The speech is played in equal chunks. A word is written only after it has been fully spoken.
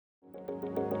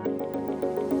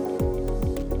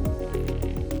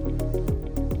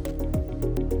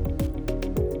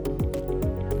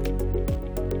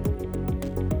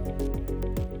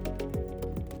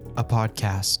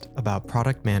podcast about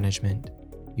product management,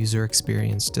 user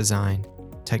experience design,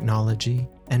 technology,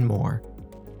 and more.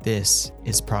 This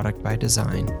is Product by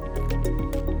Design.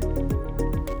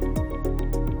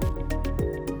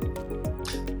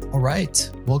 All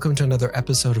right, welcome to another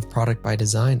episode of Product by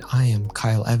Design. I am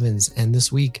Kyle Evans, and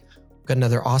this week we've got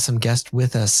another awesome guest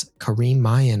with us, Kareem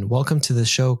Mayan. Welcome to the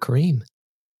show, Kareem.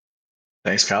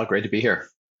 Thanks, Kyle. Great to be here.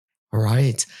 All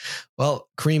right. Well,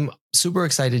 Kareem, super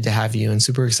excited to have you and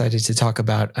super excited to talk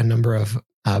about a number of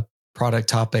product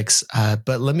topics. But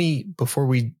before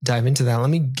we dive into that, let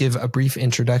me give a brief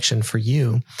introduction for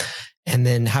you and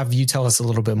then have you tell us a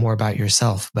little bit more about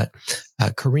yourself. But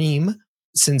Kareem,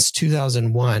 since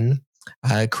 2001,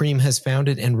 Kareem has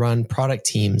founded and run product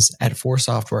teams at 4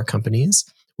 software companies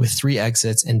with 3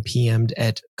 exits and PM'd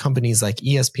at companies like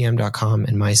ESPN.com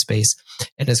and MySpace,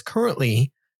 and is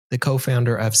currently the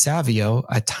co-founder of Savio,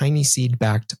 a tiny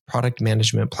seed-backed product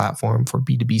management platform for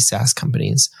B2B SaaS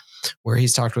companies, where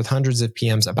he's talked with hundreds of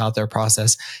PMs about their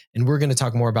process. And we're going to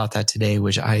talk more about that today,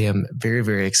 which I am very,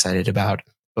 very excited about.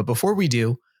 But before we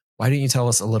do, why don't you tell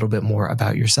us a little bit more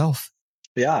about yourself?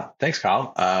 Yeah, thanks,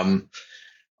 Kyle.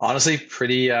 Honestly,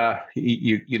 pretty,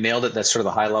 you nailed it. That's sort of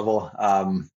the high level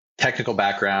technical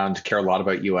background, care a lot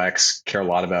about UX, care a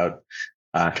lot about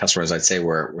customers. I'd say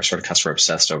we're sort of customer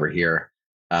obsessed over here.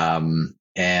 And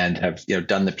have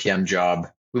done the PM job,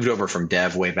 moved over from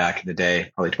dev way back in the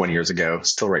day, probably 20 years ago.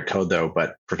 Still write code though,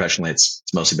 but professionally it's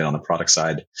mostly been on the product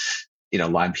side,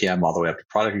 line PM all the way up to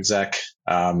product exec.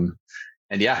 And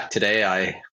yeah, today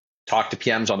I talk to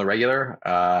PMs on the regular,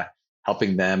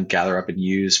 helping them gather up and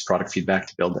use product feedback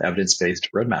to build evidence-based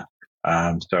roadmap.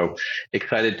 So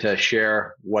excited to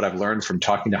share what I've learned from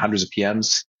talking to hundreds of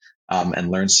PMs and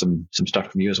learn some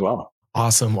stuff from you as well.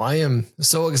 Awesome. Well, I am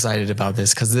so excited about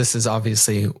this because this is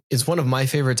it's one of my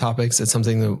favorite topics. It's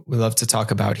something that we love to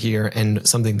talk about here and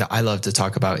something that I love to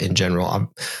talk about in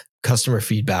general, customer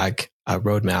feedback,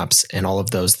 roadmaps, and all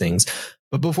of those things.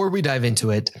 But before we dive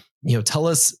into it, tell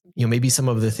us, maybe some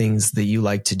of the things that you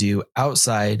like to do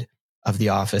outside of the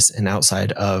office and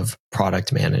outside of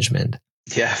product management.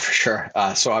 Yeah, for sure.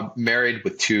 So I'm married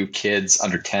with 2 kids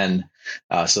under 10.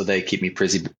 So they keep me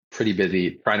pretty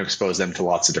busy trying to expose them to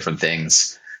lots of different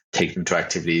things, take them to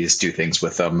activities, do things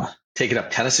with them. Taken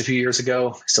up tennis a few years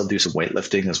ago. Still do some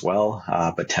weightlifting as well.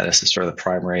 But tennis is sort of the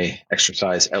primary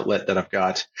exercise outlet that I've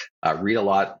got. Read a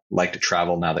lot, like to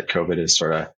travel now that COVID is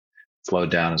sort of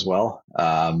slowed down as well.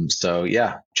 So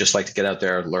yeah, just like to get out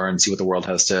there, learn, see what the world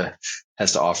has to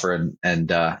offer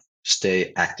and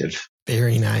stay active.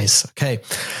 Very nice. Okay.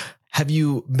 Have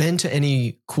you been to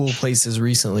any cool places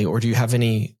recently, or do you have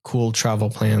any cool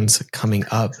travel plans coming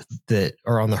up that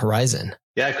are on the horizon?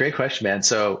 Yeah, great question, man.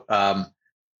 So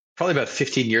probably about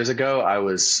 15 years ago, I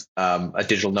was a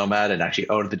digital nomad and actually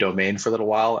owned the domain for a little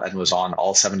while and was on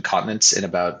all 7 continents in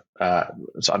about it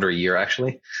was under a year,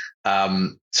 actually.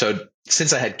 So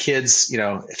since I had kids,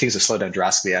 things have slowed down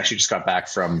drastically. I actually just got back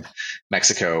from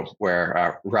Mexico,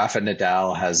 where Rafa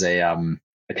Nadal has a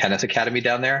tennis academy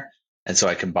down there. And so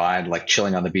I combined like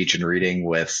chilling on the beach and reading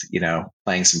with,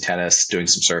 playing some tennis, doing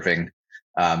some surfing.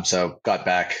 So got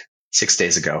back 6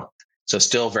 days ago. So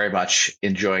still very much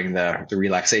enjoying the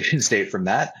relaxation state from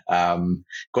that.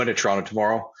 Going to Toronto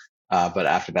tomorrow. But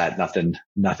after that,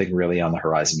 nothing really on the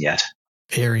horizon yet.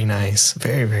 Very nice.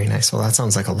 Very, very nice. Well, that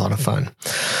sounds like a lot of fun.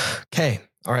 Okay.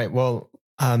 All right. Well,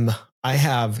 I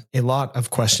have a lot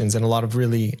of questions and a lot of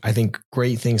really, I think,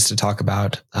 great things to talk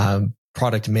about,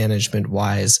 product management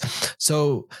wise.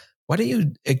 So why don't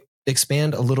you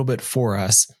expand a little bit for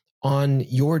us on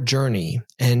your journey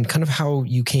and kind of how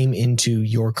you came into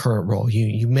your current role?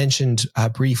 You mentioned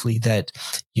briefly that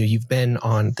you've been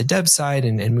on the dev side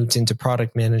and moved into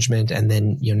product management, and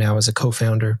then now as a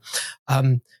co-founder.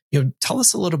 Tell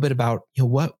us a little bit about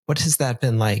what has that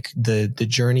been like, the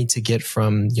journey to get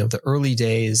from the early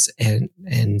days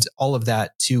and all of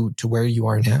that to where you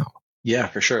are now. Yeah,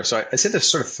 for sure. So I said there's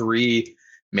sort of 3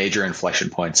 major inflection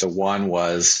points. So one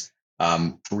was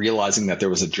realizing that there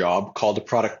was a job called a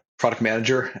product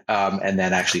manager, and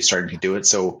then actually starting to do it.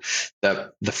 So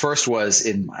the first was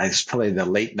probably the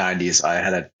late 90s. I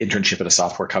had an internship at a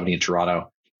software company in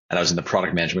Toronto, and I was in the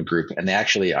product management group. And they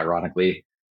actually, ironically,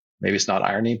 maybe it's not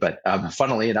irony, but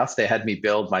funnily enough, they had me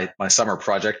build my summer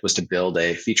project was to build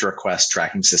a feature request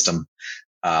tracking system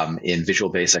in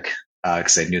Visual Basic.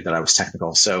 Because they knew that I was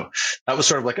technical. So that was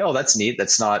sort of like, oh, that's neat.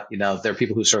 That's not, there are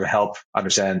people who sort of help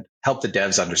the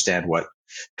devs understand what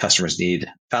customers need.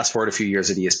 Fast forward a few years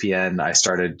at ESPN,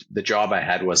 the job I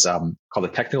had was called a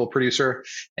technical producer.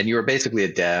 And you were basically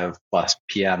a dev plus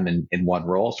PM in one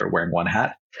role, sort of wearing one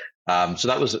hat. So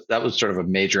that was sort of a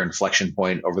major inflection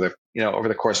point over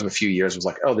the course of a few years. It was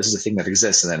like, oh, this is a thing that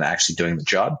exists, and then actually doing the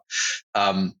job.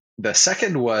 The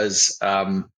second was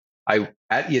I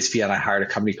at ESPN I hired a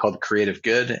company called Creative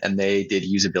Good, and they did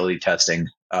usability testing.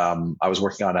 I was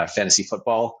working on a fantasy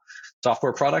football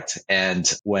software product,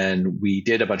 and when we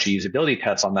did a bunch of usability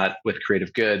tests on that with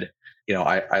Creative Good,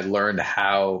 I learned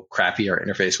how crappy our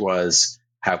interface was,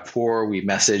 how poor we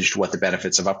messaged what the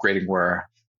benefits of upgrading were.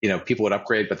 People would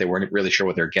upgrade, but they weren't really sure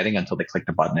what they're getting until they clicked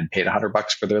a button and paid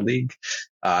 $100 for their league.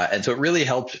 And so it really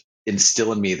helped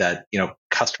instill in me that,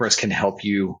 customers can help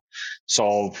can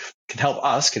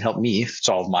help me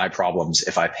solve my problems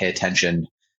if I pay attention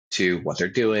to what they're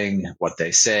doing, what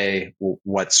they say,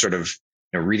 what sort of,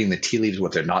 reading the tea leaves,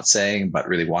 what they're not saying, but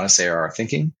really want to say or are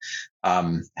thinking,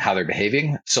 how they're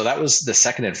behaving. So that was the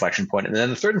second inflection point. And then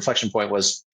the third inflection point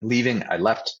was leaving. I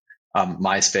left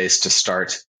MySpace to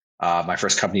start my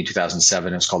first company in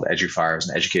 2007. It was called EduFire. It was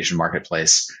an education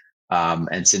marketplace.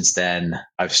 And since then,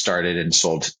 I've started and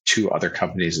sold 2 other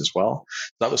companies as well.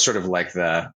 So that was sort of like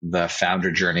the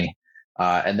founder journey.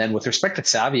 And then with respect to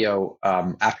Savio,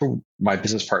 after my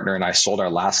business partner and I sold our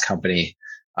last company,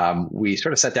 we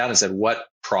sort of sat down and said, what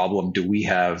problem do we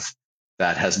have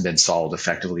that hasn't been solved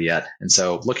effectively yet? And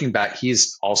so looking back,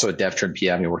 he's also a dev turned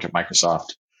PM. He worked at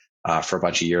Microsoft for a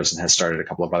bunch of years and has started a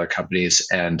couple of other companies.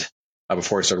 And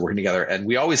before we started working together. And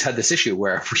we always had this issue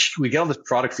where we get all this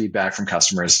product feedback from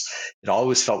customers. It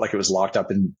always felt like it was locked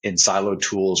up in siloed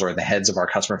tools or in the heads of our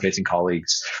customer facing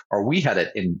colleagues, or we had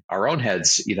it in our own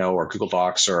heads, or Google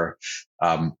Docs or,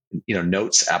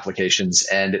 notes applications.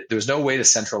 And there was no way to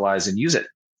centralize and use it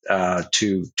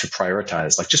to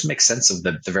prioritize, like just make sense of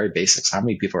the very basics. How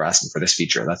many people are asking for this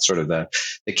feature? That's sort of the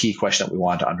key question that we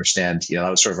wanted to understand. That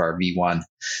was sort of our V1.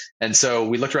 And so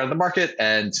we looked around the market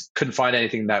and couldn't find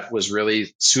anything that was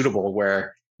really suitable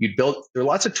where there are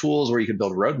lots of tools where you could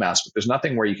build roadmaps, but there's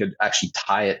nothing where you could actually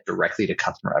tie it directly to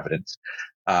customer evidence.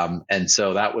 And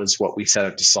so that was what we set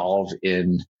out to solve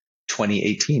in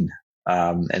 2018.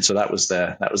 And so that was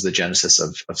the genesis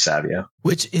of Savio.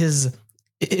 Which is,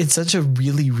 it's such a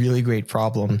really, really great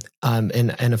problem, and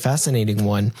a fascinating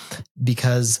one,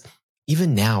 because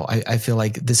even now I feel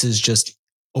like this is just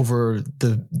over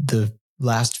the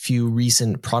last few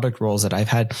recent product roles that I've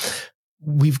had,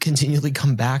 we've continually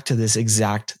come back to this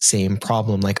exact same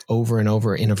problem, like over and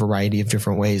over in a variety of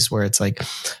different ways, where it's like,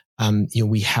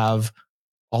 we have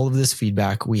all of this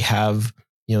feedback, we have,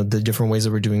 the different ways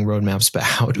that we're doing roadmaps, but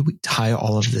how do we tie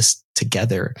all of this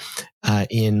together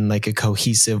in like a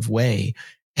cohesive way?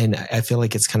 And I feel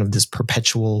like it's kind of this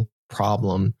perpetual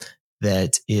problem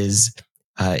that is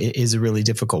a really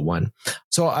difficult one.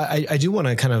 So I do want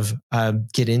to kind of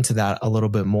get into that a little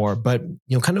bit more, but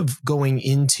kind of going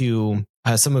into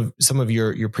some of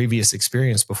your previous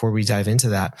experience before we dive into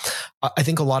that. I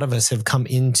think a lot of us in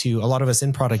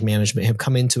product management have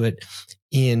come into it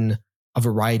in a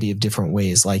variety of different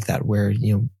ways like that, where,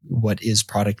 what is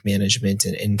product management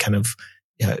and kind of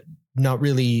not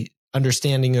really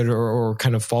understanding it or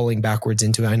kind of falling backwards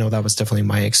into it. I know that was definitely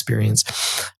my experience.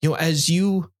 As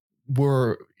you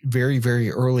were very, very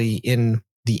early in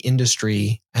the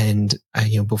industry and,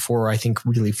 before I think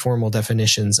really formal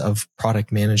definitions of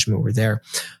product management were there,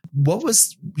 what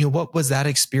was that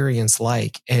experience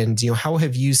like? And, how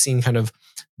have you seen kind of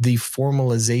the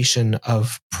formalization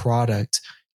of product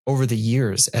over the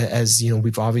years as,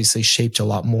 we've obviously shaped a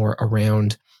lot more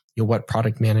around what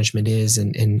product management is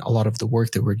and a lot of the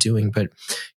work that we're doing. But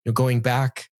going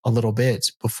back a little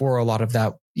bit before a lot of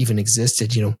that even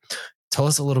existed, tell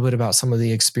us a little bit about some of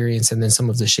the experience and then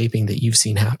some of the shaping that you've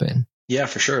seen happen. Yeah,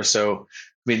 for sure. So,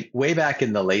 way back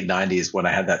in the late 90s, when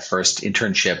I had that first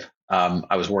internship,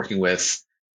 I was working with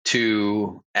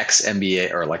 2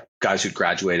 ex-MBA or like guys who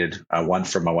graduated, one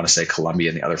from, I want to say, Columbia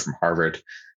and the other from Harvard.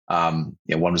 One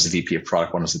was the VP of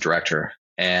product, one was the director.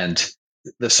 And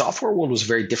the software world was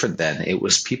very different then. It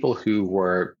was people who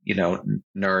were,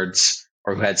 nerds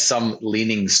or who had some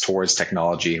leanings towards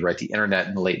technology, right? The internet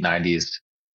in the late 90s,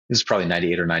 this is probably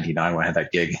 98 or 99 when I had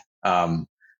that gig,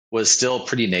 was still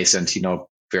pretty nascent.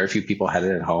 Very few people had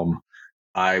it at home.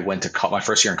 I went to my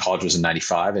first year in college was in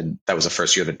 95, and that was the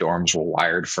first year the dorms were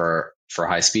wired for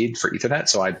high speed for Ethernet.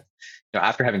 So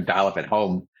after having dial up at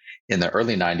home in the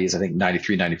early 90s, I think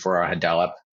 93, 94, I had dial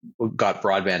up, got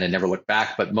broadband and never looked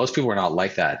back, but most people were not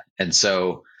like that. And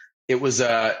so it was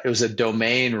a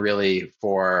domain really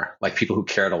for like people who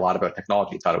cared a lot about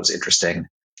technology, thought it was interesting.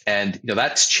 And,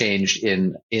 that's changed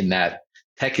in that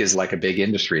tech is like a big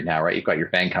industry now, right? You've got your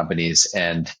FAANG companies,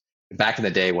 and back in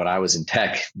the day when I was in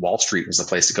tech, Wall Street was the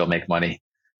place to go make money.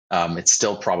 It's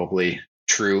still probably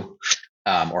true,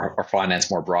 or finance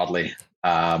more broadly.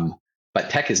 but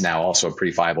tech is now also a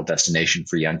pretty viable destination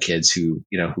for young kids who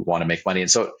want to make money. And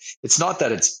so it's not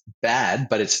that it's bad,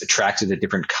 but it's attracted a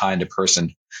different kind of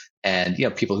person, and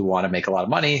people who want to make a lot of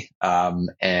money,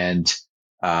 and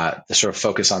the sort of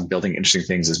focus on building interesting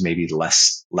things is maybe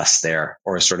less there,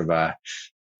 or a sort of a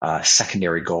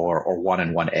secondary goal, or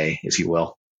 1A, if you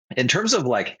will. In terms of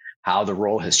like how the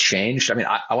role has changed, I mean,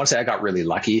 I want to say I got really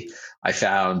lucky. I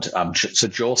found so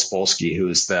Joel Spolsky,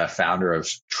 who's the founder of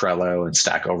Trello and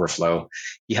Stack Overflow,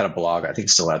 he had a blog, I think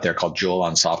it's still out there, called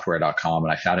joelonsoftware.com,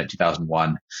 and I found it in 2001.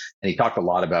 And he talked a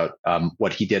lot about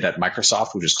what he did at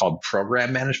Microsoft, which is called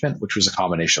program management, which was a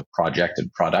combination of project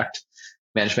and product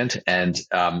management. And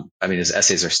I mean, his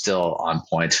essays are still on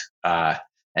point.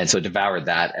 And so devoured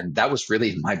that. And that was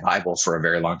really my Bible for a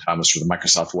very long time, was for the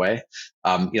Microsoft way.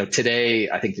 Today,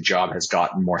 I think the job has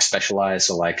gotten more specialized.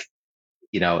 So like,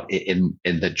 in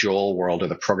the Joel world or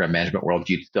the program management world,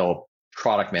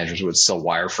 product managers would still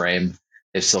wireframe.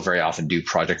 They still very often do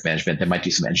project management. They might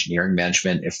do some engineering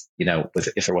management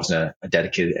if there wasn't a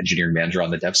dedicated engineering manager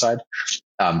on the dev side.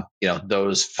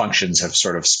 Those functions have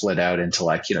sort of split out into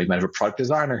like, you might have a product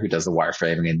designer who does the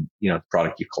wireframing, and, the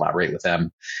product, you collaborate with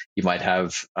them. You might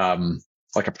have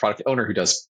like a product owner who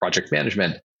does project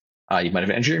management. You might have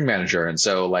an engineering manager. And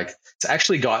so like, it's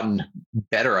actually gotten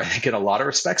better, I think, in a lot of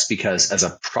respects, because as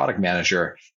a product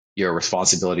manager, your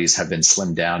responsibilities have been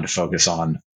slimmed down to focus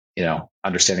on,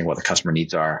 understanding what the customer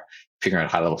needs are, figuring out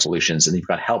high level solutions, and you've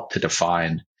got help to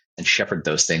define and shepherd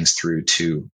those things through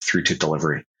to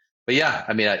delivery. But yeah,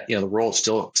 I mean, the role is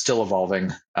still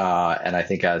evolving. And I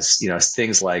think as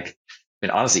things like, I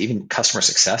mean, honestly, even customer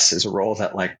success is a role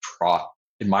that like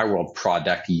in my world,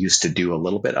 product used to do a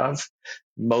little bit of,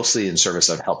 mostly in service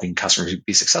of helping customers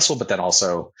be successful, but then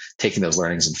also taking those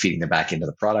learnings and feeding them back into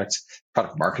the product.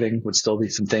 Product marketing would still be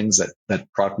some things that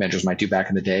product managers might do back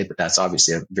in the day, but that's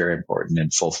obviously a very important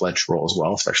and full-fledged role as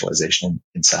well, specialization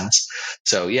in SaaS.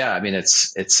 So yeah, I mean,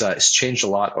 it's changed a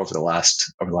lot over the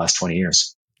last 20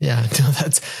 years. Yeah,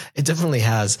 it definitely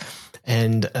has.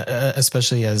 And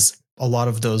especially as a lot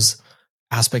of those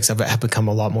aspects of it have become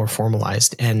a lot more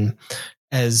formalized. And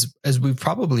as we've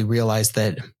probably realized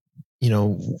that,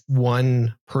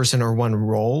 one person or one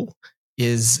role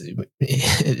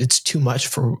it's too much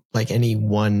for like any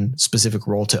one specific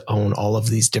role to own all of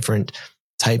these different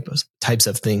types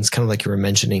of things, kind of like you were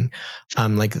mentioning,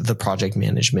 like the project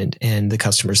management and the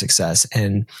customer success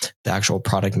and the actual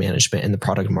product management and the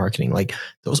product marketing. Like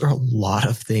those are a lot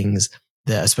of things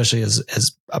that, especially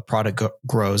as a product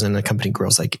grows and a company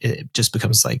grows, like it just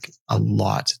becomes like a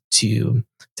lot to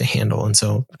handle. And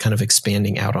so kind of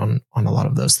expanding out on a lot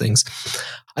of those things.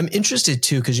 I'm interested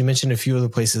too, because you mentioned a few of the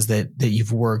places that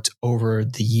you've worked over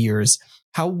the years.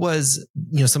 How was,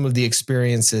 some of the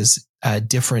experiences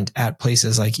different at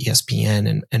places like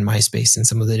ESPN and MySpace, and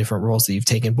some of the different roles that you've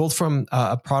taken, both from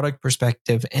a product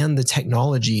perspective and the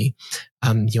technology,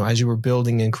 as you were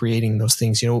building and creating those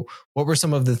things? What were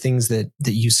some of the things that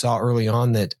you saw early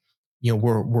on that,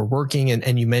 were working?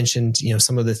 And you mentioned,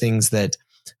 some of the things that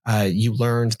you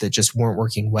learned that just weren't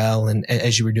working well. And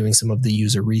as you were doing some of the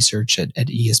user research at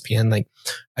ESPN, like,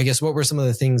 I guess, what were some of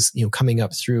the things, coming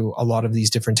up through a lot of these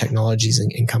different technologies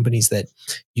and companies that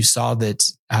you saw that,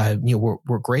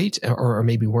 were great or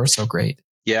maybe weren't so great?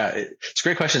 Yeah, it's a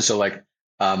great question. So like,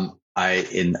 I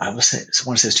want to say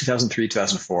it's 2003,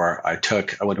 2004, I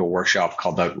went to a workshop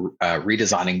called the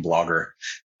Redesigning Blogger.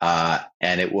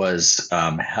 And it was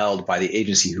held by the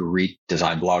agency who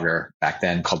redesigned Blogger back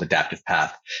then, called Adaptive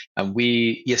Path. And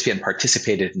ESPN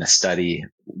participated in a study,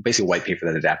 basically a white paper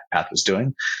that Adaptive Path was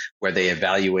doing, where they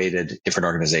evaluated different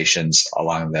organizations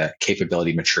along the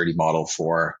capability maturity model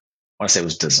for, I want to say it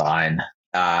was design.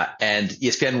 And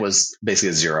ESPN was basically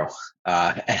a 0.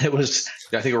 And it was,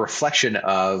 I think, a reflection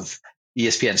of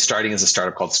ESPN starting as a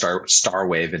startup called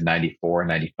Starwave in 94,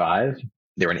 95.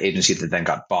 They were an agency that then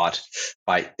got bought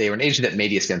they were an agency that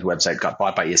made ESPN's website, got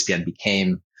bought by ESPN,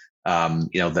 became,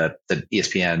 the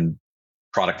ESPN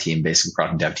product team, basically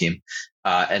product and dev team,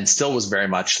 and still was very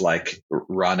much like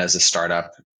run as a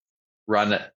startup,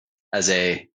 run as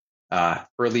a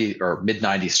early or mid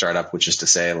 90s startup, which is to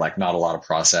say like not a lot of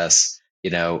process,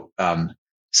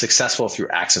 successful through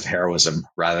acts of heroism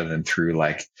rather than through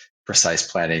like precise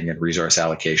planning and resource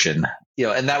allocation,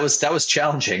 and that was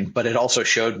challenging, but it also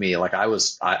showed me like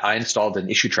I installed an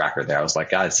issue tracker there. I was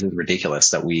like, guys, this is ridiculous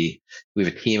that we have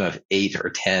a team of 8 or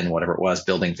 10, whatever it was,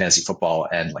 building fantasy football,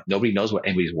 and like nobody knows what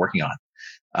anybody's working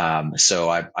on. So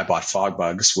I bought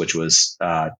Fogbugs, which was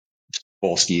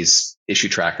Bolsky's issue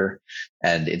tracker,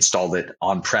 and installed it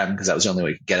on-prem because that was the only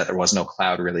way we could get it. There was no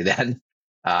cloud really then.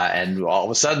 And all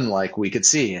of a sudden, like we could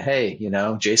see, hey,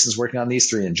 Jason's working on these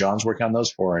three, and John's working on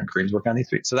those four, and Kareem's working on these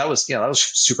three. So that was, that was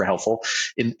super helpful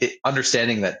in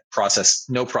understanding that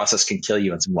no process can kill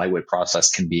you, and some lightweight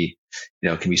process can be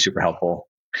super helpful.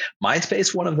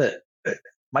 MySpace,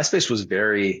 MySpace was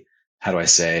very, how do I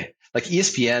say, like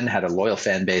ESPN had a loyal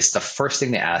fan base. The first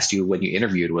thing they asked you when you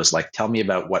interviewed was like, tell me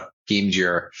about what teams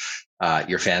you're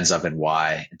fans of and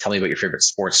why, and tell me about your favorite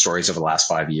sports stories over the last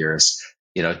 5 years.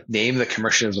 Name the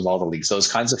commissioners of all the leagues,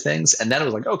 those kinds of things. And then it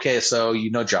was like, okay, so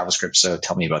JavaScript, so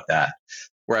tell me about that.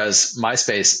 Whereas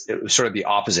MySpace, it was sort of the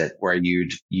opposite, where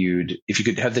you'd if you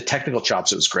could have the technical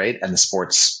chops, it was great, and the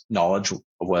sports knowledge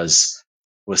was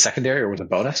secondary or was a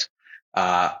bonus.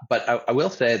 But I will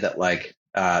say that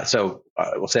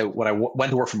we'll say when I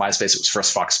went to work for MySpace, it was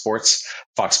first Fox Sports.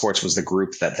 Fox Sports was the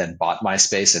group that then bought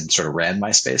MySpace and sort of ran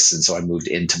MySpace. And so I moved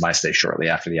into MySpace shortly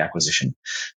after the acquisition.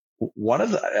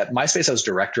 At MySpace, I was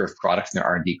director of product in their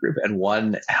R&D group. And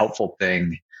one helpful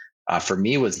thing for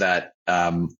me was that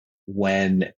so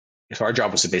our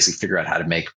job was to basically figure out how to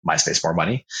make MySpace more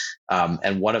money.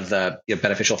 And one of the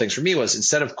beneficial things for me was,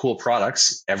 instead of cool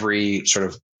products, every sort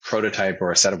of prototype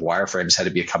or a set of wireframes had to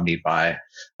be accompanied by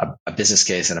a business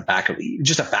case and a back of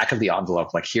the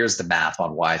envelope. Like, here's the math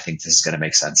on why I think this is going to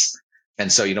make sense.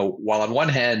 And so, while on one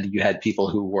hand you had people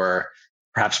who were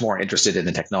perhaps more interested in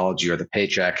the technology or the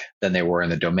paycheck than they were in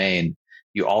the domain,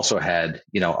 you also had,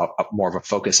 more of a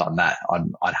focus on that,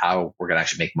 on how we're going to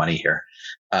actually make money here.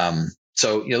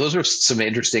 So, those were some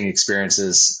interesting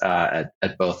experiences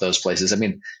at both those places. I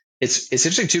mean, it's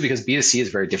interesting too, because B2C is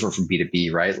very different from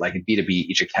B2B, right? Like in B2B,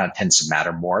 each account tends to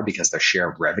matter more because their share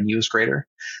of revenue is greater,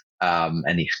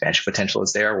 and the expansion potential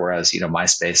is there. Whereas,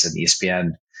 MySpace and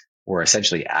ESPN were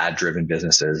essentially ad-driven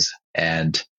businesses,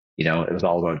 and it was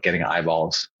all about getting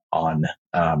eyeballs on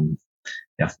on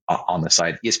the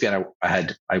site. ESPN,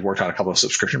 I worked on a couple of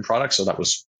subscription products, so it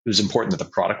was important that the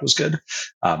product was good.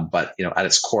 But at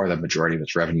its core, the majority of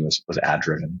its revenue was ad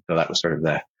driven. So that was sort of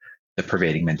the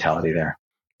pervading mentality there.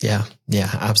 Yeah,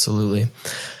 absolutely.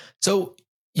 So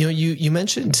you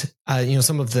mentioned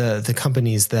some of the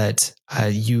companies that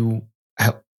you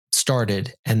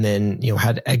started and then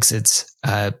had exits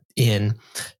in.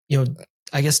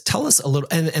 I guess tell us a little,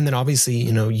 and then obviously,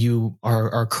 you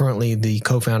are currently the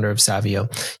co-founder of Savio.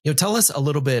 Tell us a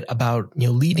little bit about,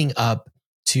 leading up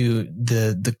to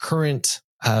the current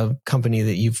company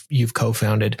that you've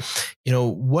co-founded.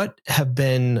 What have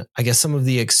been, I guess, some of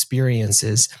the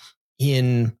experiences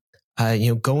in,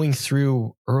 going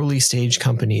through early stage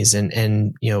companies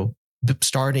and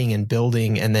starting and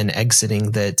building and then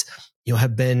exiting that,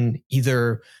 have been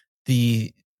either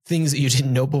the things that you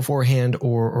didn't know beforehand,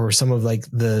 or some of like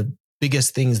the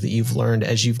biggest things that you've learned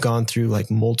as you've gone through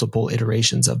like multiple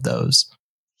iterations of those?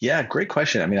 Yeah, great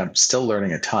question. I mean, I'm still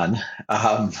learning a ton.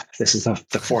 This is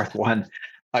the fourth one.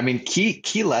 I mean,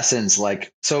 key lessons,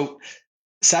 like, so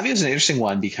Savio is an interesting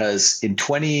one because in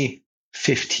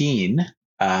 2015,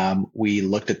 we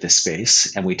looked at this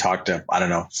space and we talked to,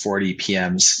 40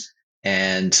 PMs,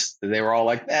 and they were all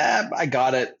like, I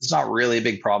got it. It's not really a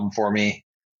big problem for me.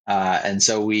 And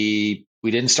so we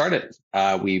didn't start it.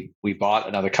 We bought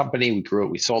another company, we grew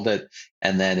it, we sold it.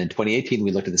 And then in 2018,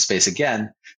 we looked at the space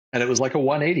again, and it was like a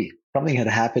 180. Something had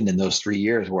happened in those 3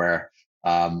 years where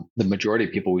the majority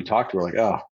of people we talked to were like,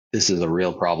 oh, this is a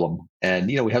real problem. And,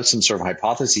 we have some sort of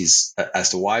hypotheses as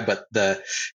to why, but the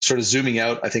sort of zooming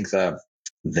out, I think the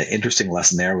interesting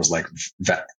lesson there was like,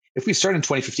 if we started in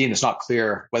 2015, it's not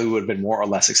clear whether we would have been more or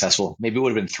less successful. Maybe it would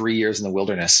have been 3 years in the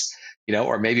wilderness,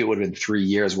 or maybe it would have been 3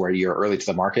 years where you're early to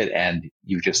the market and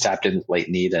you just tapped into late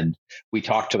need. And we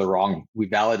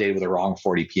validated with the wrong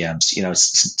 40 PMs.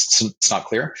 It's not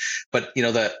clear, but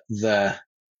the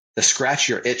scratch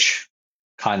your itch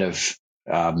kind of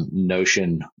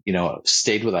notion,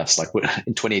 stayed with us. Like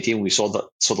in 2018, when we sold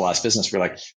the last business, we're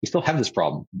like, we still have this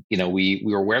problem. We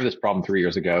were aware of this problem 3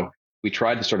 years ago. We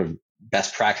tried to sort of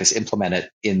best practice implement it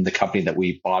in the company that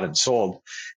we bought and sold,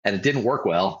 and it didn't work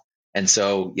well. And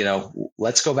so,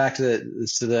 let's go back to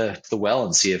the well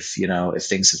and see if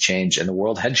things have changed, and the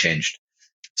world had changed.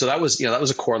 So that was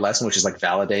a core lesson, which is like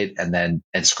validate and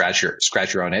scratch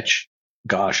your own itch.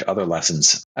 Gosh, other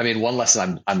lessons. I mean, one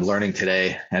lesson I'm learning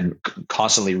today and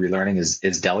constantly relearning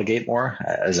is delegate more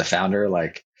as a founder.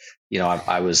 Like,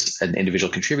 I was an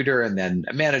individual contributor and then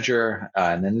a manager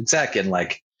and then exec, and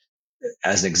like,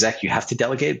 as an exec, you have to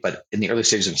delegate, but in the early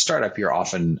stages of a startup, you're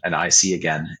often an IC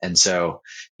again. And so,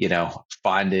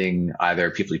 finding either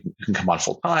people who can come on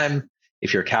full time,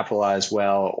 if you're capitalized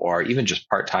well, or even just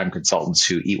part-time consultants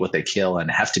who eat what they kill and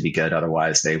have to be good.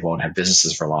 Otherwise they won't have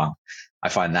businesses for long. I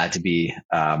find that to be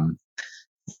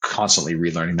constantly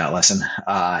relearning that lesson.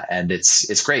 And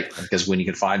it's great because when you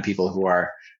can find people who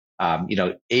are,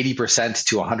 80%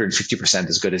 to 150%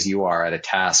 as good as you are at a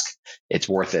task, it's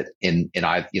worth it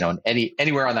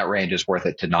anywhere on that range is worth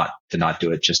it to not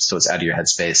do it, just so it's out of your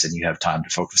headspace and you have time to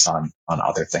focus on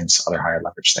other things, other higher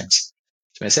leverage things.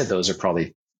 So I said, those are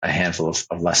probably a handful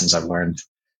of lessons I've learned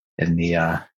in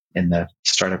the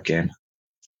startup game.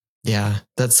 Yeah,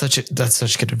 that's such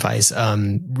good advice.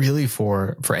 Really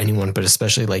for anyone, but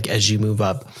especially like as you move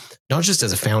up, not just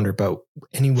as a founder, but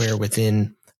anywhere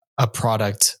within a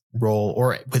product role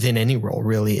or within any role,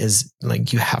 really, is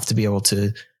like you have to be able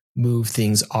to move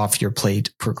things off your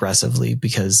plate progressively,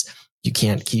 because you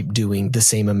can't keep doing the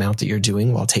same amount that you're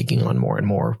doing while taking on more and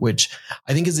more, which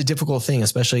I think is a difficult thing,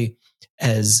 especially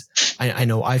as I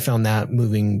know I found that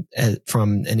moving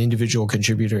from an individual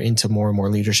contributor into more and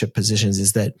more leadership positions,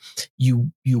 is that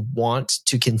you want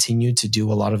to continue to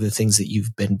do a lot of the things that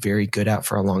you've been very good at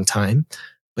for a long time,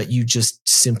 but you just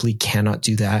simply cannot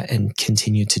do that and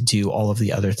continue to do all of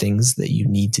the other things that you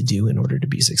need to do in order to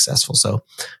be successful. So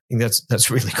I think that's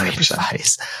really great 100%.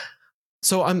 Advice.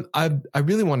 So I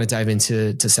really want to dive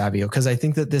into Savio, because I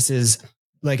think that this is,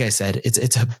 like I said, it's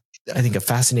I think a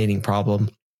fascinating problem.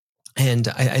 And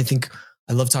I think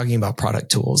I love talking about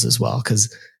product tools as well,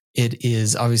 because it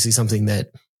is obviously something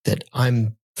that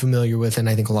I'm familiar with. And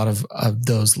I think a lot of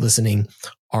those listening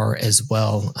are as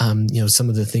well. Some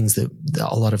of the things that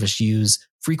a lot of us use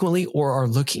frequently or are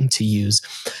looking to use.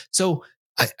 So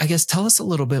I guess tell us a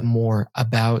little bit more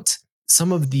about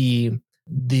some of the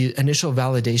initial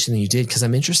validation that you did, because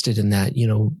I'm interested in that,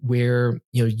 where,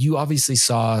 you obviously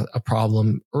saw a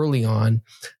problem early on,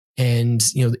 and,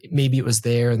 maybe it was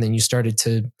there, and then you started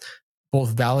to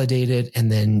both validate it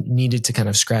and then needed to kind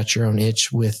of scratch your own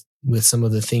itch with some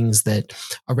of the things that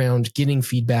around getting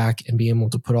feedback and being able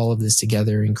to put all of this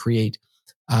together and create,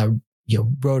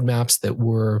 roadmaps that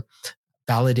were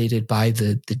validated by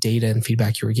the data and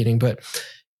feedback you were getting. But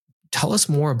tell us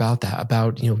more about that,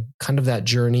 about, kind of that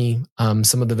journey,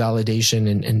 some of the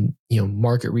validation and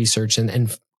market research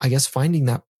and I guess finding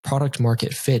that product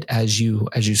market fit as you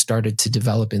started to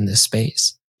develop in this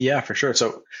space. Yeah, for sure.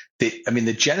 So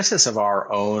the genesis of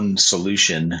our own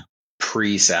solution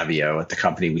pre-Savio at the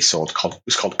company we sold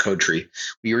was called CodeTree.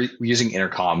 We were using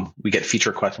Intercom. We get feature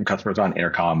requests from customers on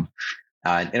Intercom.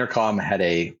 And Intercom had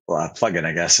a plugin,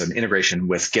 I guess, an integration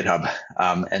with GitHub.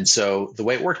 And so the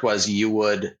way it worked was you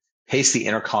would paste the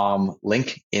Intercom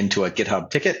link into a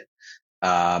GitHub ticket.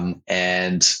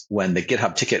 And when the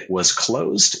GitHub ticket was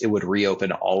closed, it would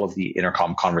reopen all of the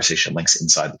Intercom conversation links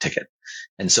inside the ticket.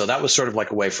 And so that was sort of like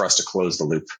a way for us to close the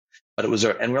loop. But it was,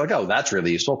 and we're like, oh, that's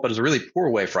really useful. But it was a really poor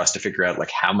way for us to figure out like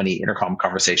how many Intercom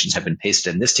conversations have been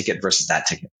pasted in this ticket versus that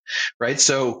ticket, right?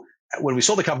 So when we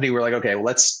sold the company, we're like, okay, well,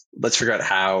 let's figure out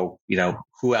how,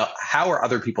 how are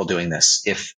other people doing this,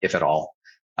 if at all.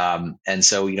 And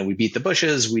so, we beat the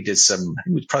bushes. We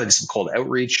probably did some cold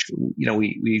outreach.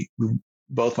 We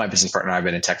both, my business partner and I, have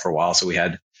been in tech for a while, so we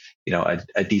had,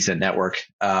 a decent network.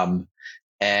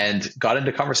 And got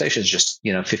into conversations, just,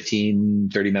 15,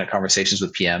 30-minute conversations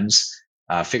with PMs,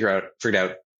 figured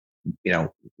out,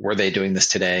 were they doing this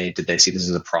today? Did they see this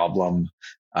as a problem?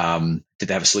 Did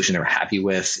they have a solution they were happy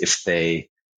with? If they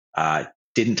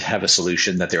didn't have a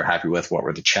solution that they were happy with, what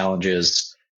were the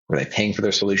challenges? Were they paying for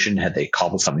their solution? Had they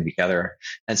cobbled something together?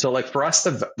 And so, like, for us,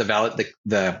 the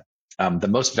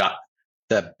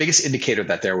biggest indicator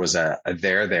that there was a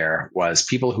there was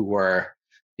people who were,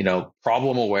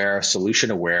 problem aware, solution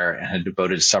aware, and had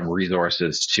devoted some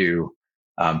resources to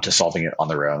solving it on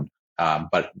their own.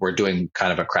 But we're doing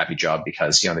kind of a crappy job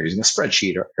because, they're using a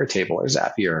spreadsheet or Airtable or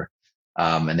Zapier,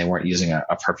 and they weren't using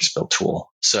a purpose-built tool.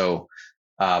 So,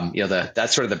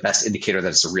 that's sort of the best indicator that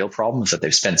it's a real problem, is that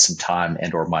they've spent some time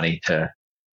and or money to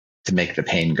make the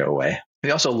pain go away. We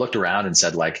also looked around and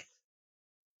said, like,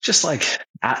 just like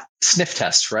sniff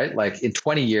tests, right? Like, in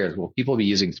 20 years, will people be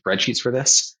using spreadsheets for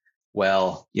this?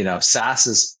 Well,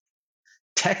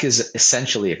 tech is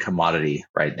essentially a commodity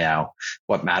right now.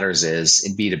 What matters is,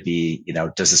 in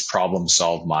B2B, does this problem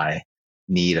solve my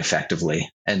need effectively?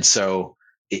 And so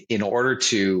in order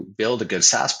to build a good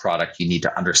SaaS product, you need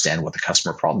to understand what the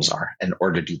customer problems are. And in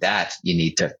order to do that, you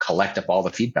need to collect up all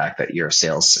the feedback that your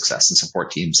sales, success, and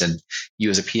support teams and you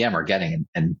as a PM are getting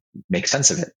and make sense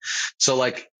of it. So,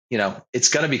 like, it's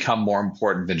going to become more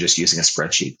important than just using a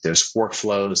spreadsheet. There's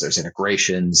workflows, there's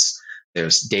integrations,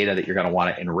 there's data that you're going to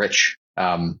want to enrich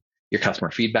your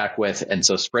customer feedback with. And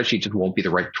so spreadsheet just won't be the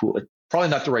right tool. Probably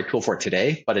not the right tool for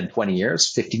today, but in 20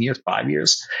 years, 15 years, 5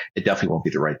 years, it definitely won't be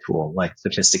the right tool. Like,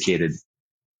 sophisticated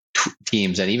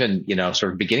teams and even,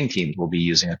 sort of beginning teams will be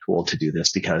using a tool to do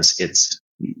this, because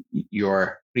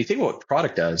when you think about what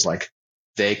product does, like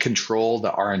they control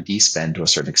the R&D spend to a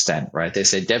certain extent, right? They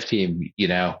say dev team,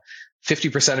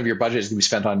 50% of your budget is going to be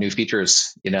spent on new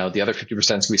features. The other 50% is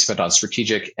going to be spent on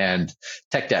strategic and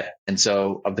tech debt. And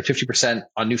so of the 50%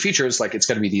 on new features, like it's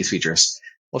going to be these features.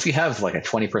 Well, if you have like a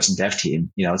 20-person dev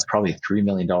team, it's probably a $3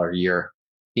 million a year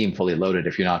team fully loaded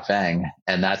if you're not FAANG.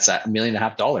 And that's at $1.5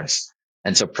 million.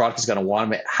 And so product is going to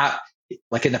want to make,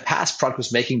 like in the past, product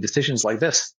was making decisions like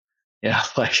this.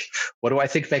 Like what do I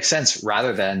think makes sense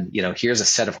rather than, here's a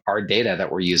set of hard data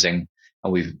that we're using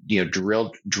and we've,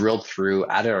 drilled through,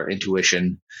 added our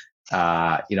intuition,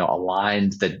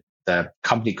 aligned the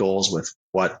company goals with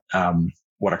what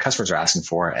our customers are asking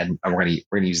for. And we're going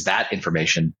to use that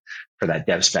information for that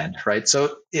dev spend. Right.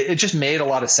 So it just made a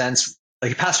lot of sense.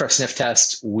 Like it passed our sniff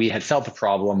test. We had felt the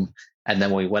problem. And then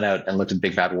when we went out and looked at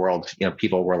Big Bad World,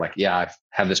 people were like, yeah, I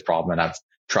have this problem and I've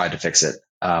tried to fix it.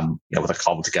 With a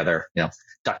cobbled together,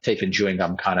 duct tape and chewing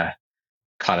gum kind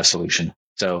of solution.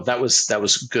 So that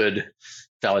was good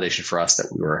validation for us that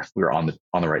we were on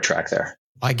the right track there.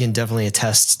 I can definitely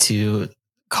attest to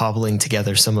cobbling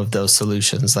together some of those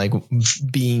solutions, like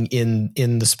being in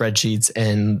the spreadsheets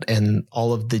and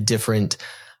all of the different.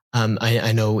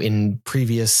 I know in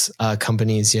previous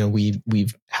companies,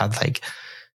 we've had like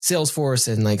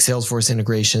Salesforce and like Salesforce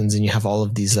integrations, and you have all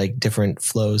of these like different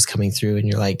flows coming through, and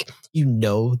you're like,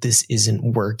 this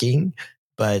isn't working,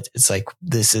 but it's like,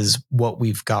 this is what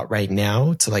we've got right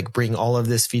now to like bring all of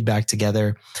this feedback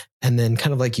together. And then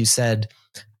kind of like you said,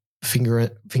 finger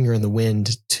in the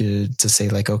wind to say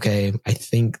like, okay, I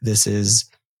think this is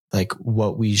like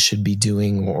what we should be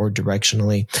doing or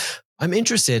directionally. I'm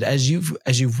interested as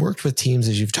you've worked with teams,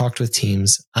 as you've talked with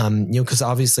teams, because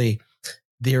obviously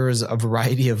there is a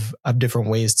variety of different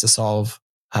ways to solve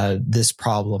this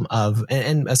problem of,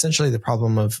 and essentially the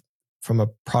problem of, from a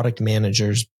product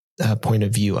manager's point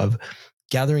of view, of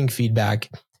gathering feedback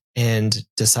and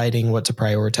deciding what to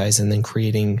prioritize, and then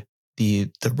creating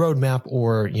the roadmap,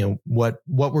 or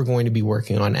what we're going to be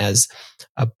working on as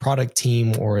a product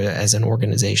team or as an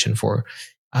organization for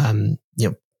kind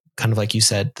of like you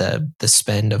said, the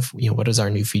spend of what is our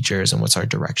new features and what's our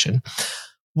direction.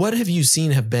 What have you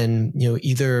seen have been,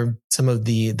 either some of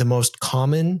the most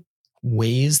common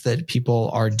ways that people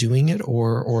are doing it,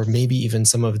 or maybe even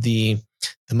some of the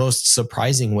most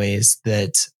surprising ways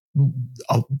that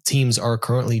teams are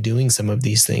currently doing some of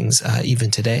these things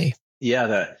even today?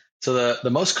 Yeah, so the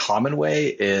most common way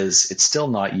is it's still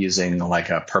not using like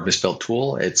a purpose-built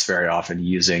tool. It's very often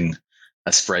using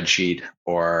a spreadsheet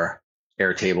or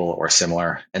Airtable or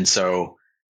similar. And so,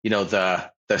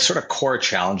 the sort of core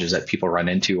challenges that people run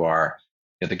into are,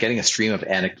 they're getting a stream of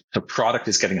the product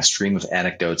is getting a stream of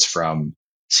anecdotes from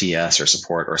CS or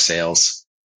support or sales.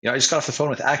 I just got off the phone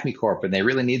with Acme Corp and they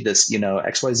really need this,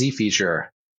 XYZ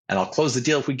feature, and I'll close the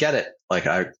deal if we get it. Like,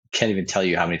 I can't even tell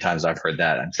you how many times I've heard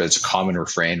that. I'm sure it's a common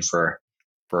refrain for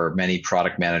many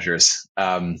product managers.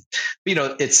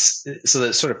 It's so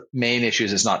the sort of main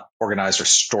issues is not organized or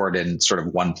stored in sort of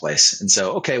one place. And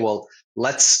so, okay, well,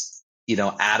 let's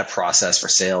add a process for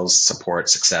sales, support,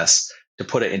 success to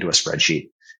put it into a spreadsheet.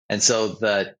 And so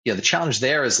the challenge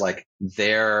there is like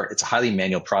it's a highly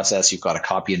manual process. You've got to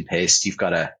copy and paste. You've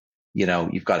got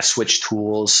to switch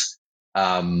tools.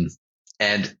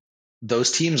 And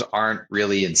those teams aren't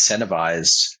really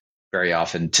incentivized very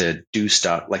often to do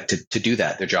stuff like to do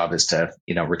that. Their job is to,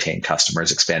 retain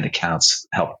customers, expand accounts,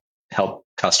 help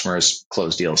customers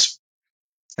close deals.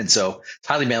 And so it's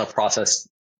a highly manual process.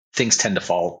 Things tend to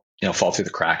fall through the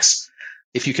cracks.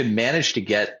 If you can manage to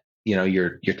get,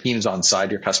 your teams on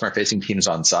side, your customer facing teams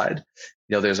on side,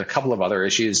 there's a couple of other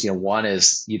issues. One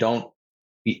is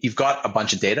you've got a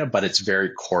bunch of data, but it's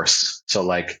very coarse. So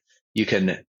like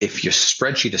if your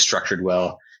spreadsheet is structured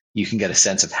well, you can get a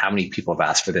sense of how many people have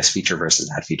asked for this feature versus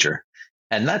that feature.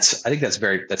 And I think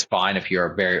that's fine if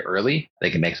you're very early. I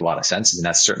think it makes a lot of sense. And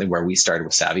that's certainly where we started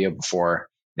with Savio before,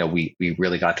 we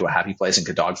really got to a happy place and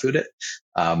could dog food it.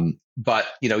 But,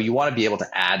 you want to be able to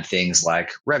add things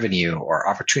like revenue or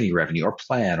opportunity revenue or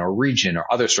plan or region or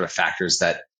other sort of factors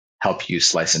that help you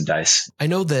slice and dice. I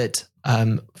know that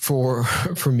for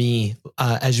me,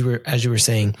 as you were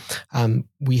saying,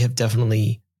 we have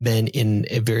definitely been in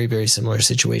a very, very similar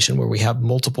situation where we have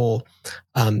multiple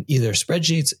either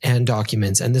spreadsheets and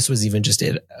documents. And this was even just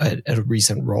at a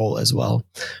recent role as well,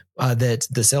 that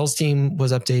the sales team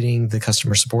was updating, the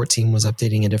customer support team was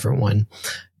updating a different one.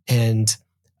 And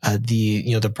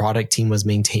the product team was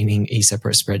maintaining a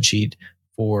separate spreadsheet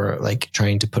for like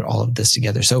trying to put all of this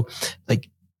together. So like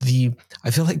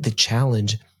I feel like the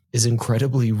challenge is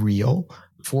incredibly real,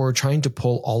 for trying to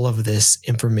pull all of this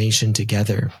information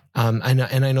together. And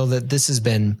I know that this has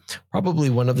been probably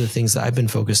one of the things that I've been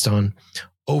focused on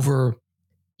over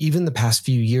even the past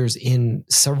few years in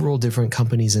several different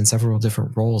companies and several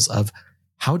different roles of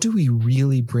how do we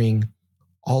really bring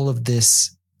all of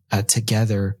this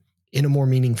together in a more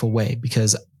meaningful way?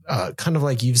 Because kind of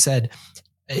like you've said,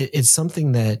 it's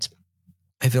something that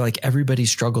I feel like everybody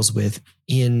struggles with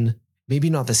in maybe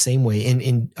not the same way,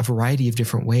 in a variety of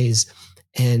different ways.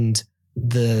 And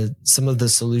some of the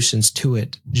solutions to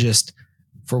it just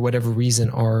for whatever reason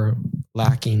are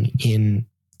lacking in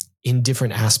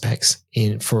different aspects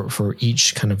for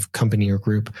each kind of company or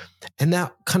group. And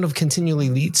that kind of continually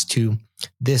leads to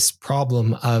this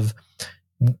problem of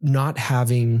not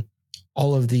having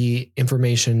all of the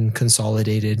information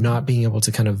consolidated, not being able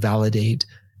to kind of validate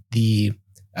the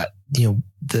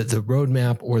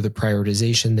roadmap or the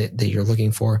prioritization that you're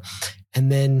looking for,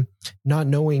 and then not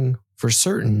knowing for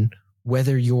certain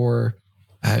whether you're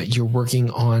working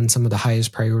on some of the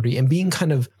highest priority, and being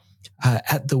kind of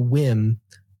at the whim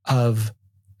of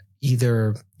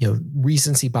either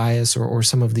recency bias or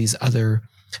some of these other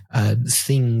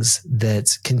things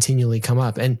that continually come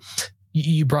up. And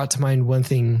you brought to mind one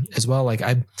thing as well. Like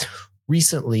I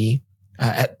recently,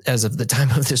 as of the time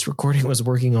of this recording, was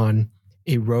working on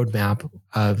a roadmap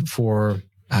for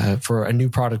a new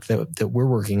product that we're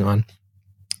working on,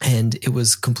 and it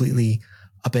was completely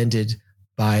upended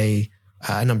by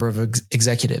a number of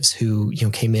executives who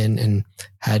came in and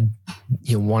had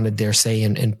wanted their say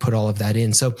and put all of that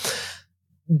in. So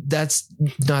that's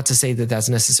not to say that that's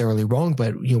necessarily wrong,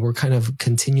 but we're kind of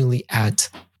continually at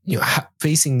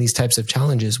facing these types of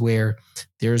challenges where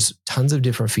there's tons of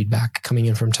different feedback coming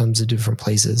in from tons of different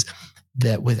places,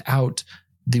 that without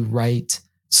the right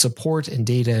support and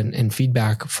data and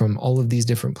feedback from all of these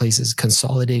different places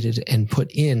consolidated and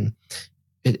put in,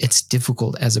 it's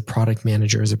difficult as a product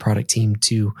manager, as a product team,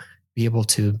 to be able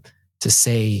to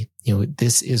say,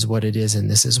 this is what it is and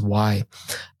this is why.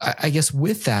 I guess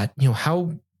with that,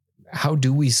 how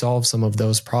do we solve some of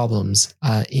those problems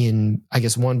in, I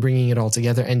guess, one, bringing it all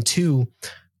together, and two,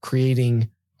 creating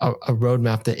a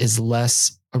roadmap that is a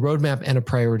roadmap and a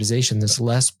prioritization that's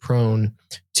less prone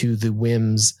to the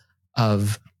whims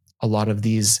of a lot of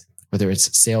these, whether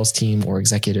it's sales team or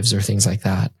executives or things like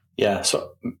that? Yeah.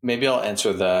 So maybe I'll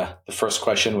answer the first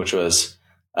question, which was,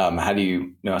 how do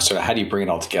you bring it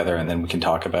all together? And then we can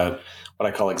talk about what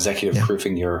I call executive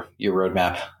proofing your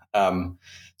roadmap.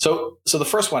 So the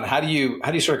first one, how do you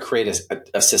sort of create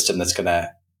a system that's going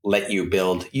to let you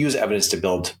use evidence to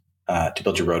build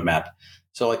your roadmap?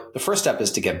 So like the first step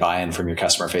is to get buy-in from your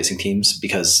customer facing teams,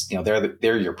 because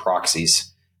they're your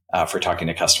proxies for talking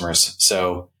to customers.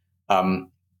 So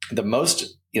the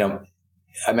most,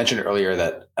 I mentioned earlier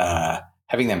that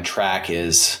having them track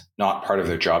is not part of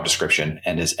their job description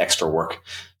and is extra work.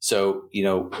 So,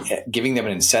 giving them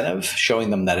an incentive,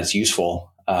 showing them that it's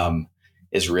useful,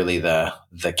 is really the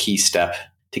key step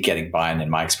to getting buy-in, in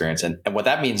my experience. And what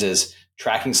that means is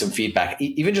tracking some feedback,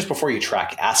 even just before you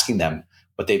track, asking them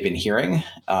what they've been hearing,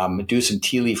 do some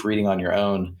tea leaf reading on your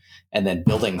own, and then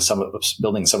building some of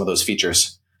those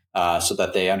features so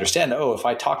that they understand, if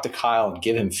I talk to Kyle and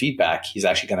give him feedback, he's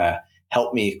actually going to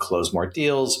help me close more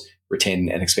deals, retain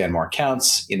and expand more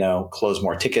accounts, close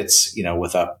more tickets,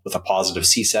 with a positive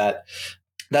CSAT.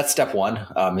 That's step one,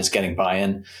 is getting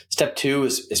buy-in. Step two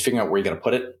is figuring out where you're going to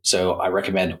put it. So I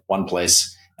recommend one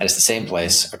place, and it's the same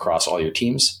place across all your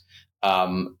teams.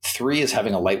 Three is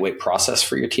having a lightweight process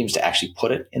for your teams to actually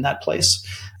put it in that place.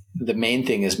 The main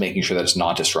thing is making sure that it's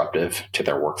not disruptive to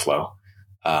their workflow.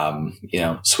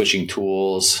 Switching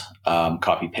tools,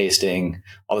 copy pasting,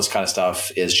 all this kind of stuff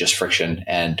is just friction,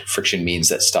 and friction means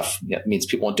that means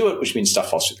people won't do it, which means stuff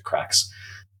falls through the cracks.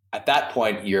 At that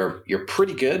point, you're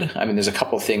pretty good. I mean, there's a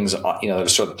couple of things, that are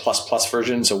sort of the plus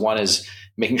version. So one is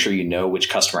making sure which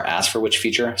customer asked for which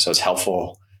feature. So it's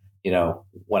helpful,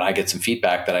 when I get some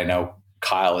feedback that I know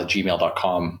Kyle at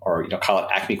gmail.com or, Kyle at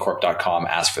acmecorp.com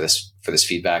asked for this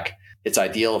feedback. It's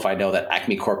ideal if I know that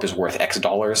Acme Corp is worth X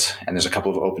dollars and there's a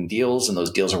couple of open deals and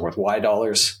those deals are worth Y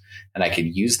dollars, and I can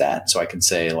use that. So I can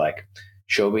say, like,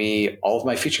 show me all of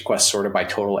my feature quests sorted by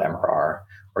total MRR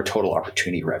or total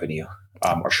opportunity revenue,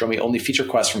 or show me only feature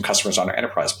quests from customers on our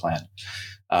enterprise plan.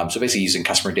 So basically using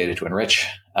customer data to enrich.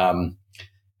 And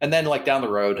then like down the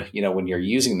road, when you're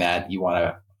using that, you want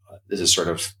to, this is sort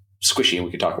of squishy and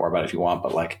we can talk more about it if you want,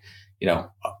 but like,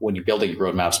 when you're building your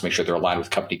roadmaps, make sure they're aligned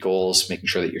with company goals, making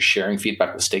sure that you're sharing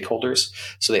feedback with stakeholders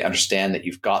so they understand that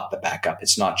you've got the backup.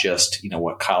 It's not just,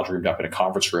 what Kyle dreamed up in a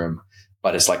conference room,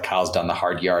 but it's like Kyle's done the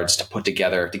hard yards to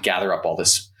gather up all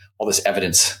this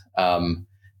evidence,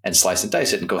 and slice and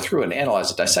dice it and go through and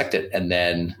analyze it, dissect it, and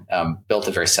then built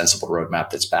a very sensible roadmap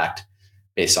that's backed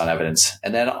based on evidence.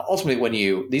 And then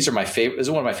ultimately, this is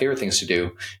one of my favorite things to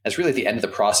do. It's really at the end of the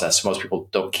process. Most people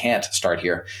can't start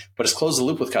here, but it's close the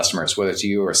loop with customers, whether it's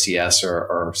you or CS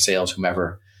or sales,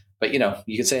 whomever. But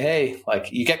you can say, hey,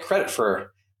 like, you get credit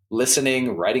for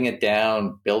listening, writing it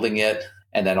down, building it,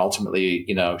 and then ultimately,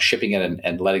 shipping it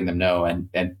and letting them know. And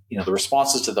the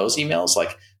responses to those emails, like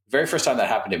the very first time that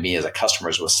happened to me as a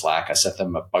customer was Slack. I sent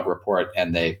them a bug report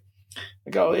and they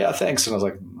go, oh, yeah, thanks. And I was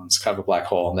like, it's kind of a black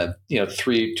hole. And then,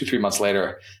 2-3 months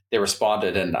later, they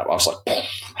responded and I was like,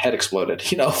 head exploded.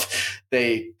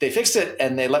 They fixed it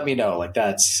and they let me know. Like,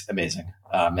 that's amazing.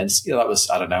 And that was,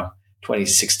 I don't know,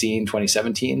 2016,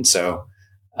 2017. So,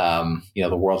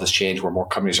 the world has changed where more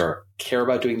companies care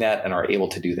about doing that and are able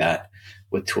to do that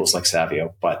with tools like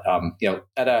Savio. But,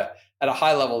 at a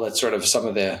high level, that's sort of some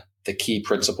of the key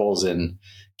principles in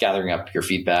gathering up your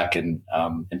feedback and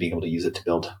being able to use it to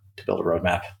build a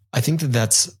roadmap. I think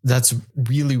that's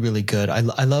really, really good.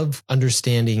 I love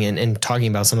understanding and talking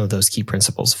about some of those key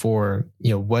principles for,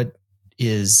 what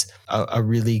is a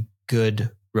really good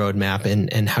roadmap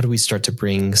and how do we start to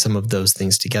bring some of those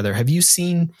things together? Have you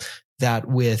seen that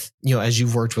with, as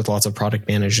you've worked with lots of product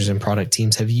managers and product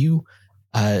teams, have you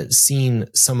seen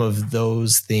some of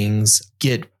those things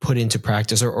get put into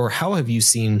practice or how have you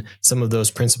seen some of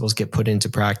those principles get put into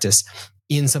practice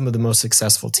in some of the most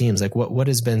successful teams? Like what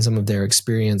has been some of their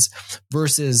experience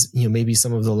versus, maybe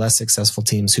some of the less successful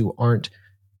teams who aren't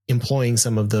employing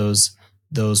some of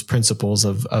those principles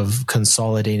of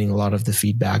consolidating a lot of the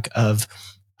feedback of,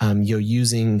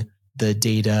 using the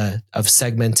data, of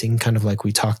segmenting, kind of like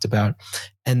we talked about,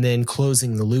 and then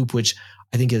closing the loop, which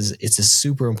I think it's a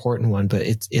super important one, but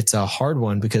it's a hard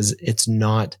one because it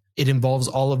involves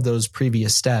all of those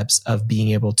previous steps of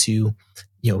being able to,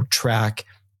 track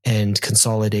and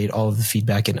consolidate all of the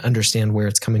feedback and understand where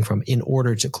it's coming from in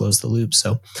order to close the loop.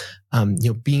 So,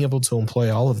 being able to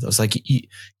employ all of those, like you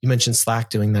mentioned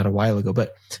Slack doing that a while ago,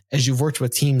 but as you've worked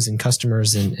with teams and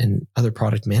customers and other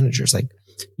product managers, like,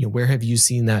 where have you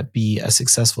seen that be a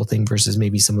successful thing versus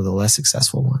maybe some of the less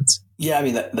successful ones? Yeah, I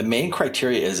mean, the main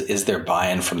criteria is their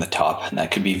buy-in from the top, and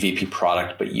that could be VP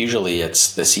product, but usually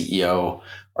it's the CEO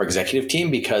or executive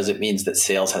team because it means that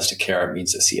sales has to care, it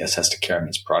means that CS has to care, it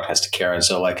means product has to care. And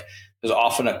so like there's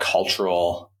often a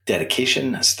cultural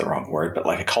dedication, that's the wrong word, but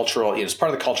like a cultural, it's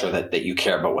part of the culture that you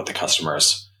care about what the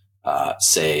customers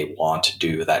say, want to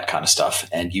do, that kind of stuff.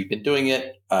 And you've been doing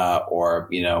it or,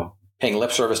 paying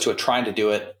lip service to it, trying to do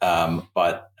it,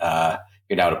 but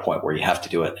you're now at a point where you have to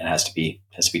do it and it has to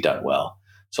be done well.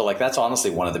 So like that's honestly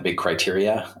one of the big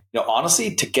criteria.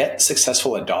 Honestly, to get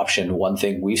successful adoption, one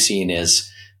thing we've seen is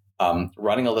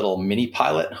running a little mini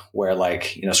pilot where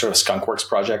like, sort of a skunkworks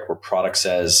project where product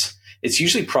says, it's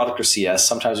usually product or CS.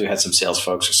 Sometimes we had some sales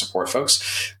folks or support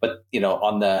folks, but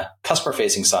on the customer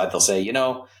facing side, they'll say,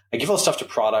 I give all the stuff to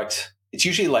product. It's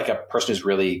usually like a person who's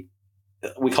really,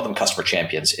 we call them customer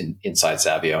champions inside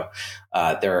Savio.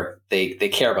 They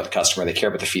care about the customer. They care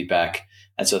about the feedback.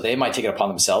 And so they might take it upon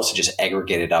themselves to just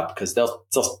aggregate it up because they'll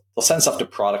send stuff to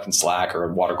product in Slack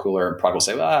or water cooler and product will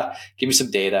say, give me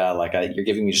some data. Like you're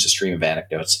giving me just a stream of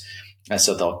anecdotes. And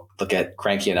so they'll get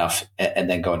cranky enough and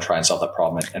then go and try and solve that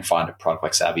problem and find a product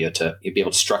like Savio to be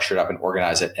able to structure it up and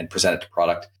organize it and present it to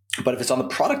product. But if it's on the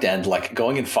product end, like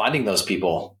going and finding those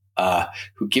people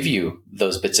who give you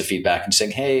those bits of feedback and saying,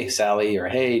 hey, Sally, or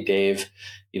hey, Dave,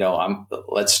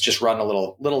 let's just run a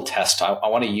little test. I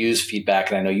want to use feedback.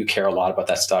 And I know you care a lot about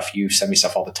that stuff. You send me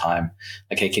stuff all the time.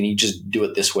 Like, hey, can you just do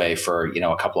it this way for,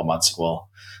 a couple of months? We'll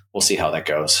see how that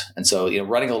goes. And so,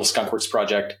 running a little skunkworks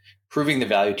project, proving the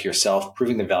value to yourself,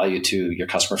 proving the value to your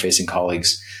customer facing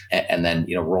colleagues, and then,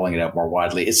 rolling it out more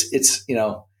widely. It's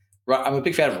I'm a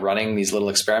big fan of running these little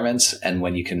experiments. And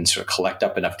when you can sort of collect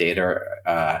up enough data,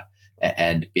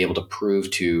 and be able to prove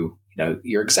to,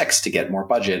 your execs to get more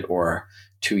budget or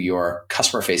to your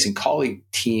customer facing colleague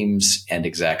teams and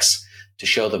execs to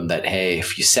show them that, hey,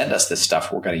 if you send us this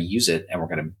stuff, we're going to use it and we're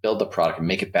going to build the product and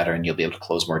make it better and you'll be able to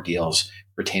close more deals,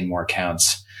 retain more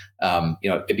accounts.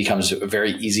 It becomes a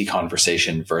very easy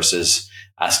conversation versus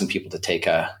asking people to take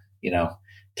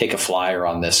a flyer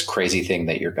on this crazy thing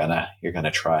that you're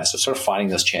gonna try. So sort of finding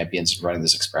those champions and running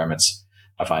those experiments,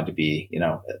 I find to be,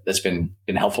 that's been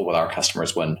helpful with our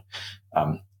customers when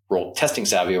testing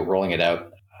Savio, rolling it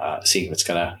out, seeing if it's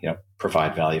gonna,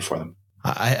 provide value for them.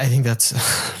 I think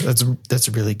that's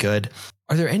really good.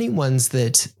 Are there any ones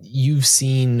that you've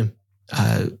seen?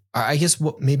 I guess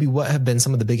what have been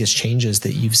some of the biggest changes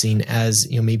that you've seen as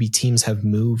maybe teams have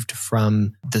moved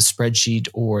from the spreadsheet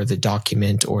or the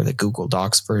document or the Google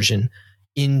Docs version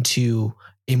into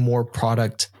a more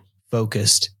product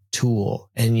focused tool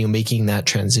and making that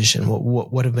transition?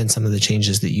 What have been some of the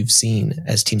changes that you've seen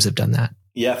as teams have done that?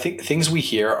 Yeah, I think things we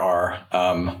hear are,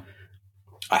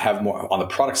 I have more on the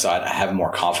product side. I have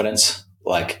more confidence.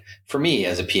 Like for me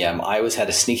as a PM, I always had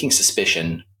a sneaking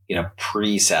suspicion,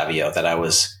 pre-Savio, that I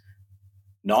was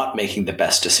not making the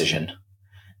best decision.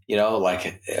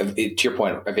 Like to your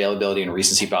point, availability and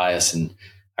recency bias. And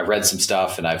I've read some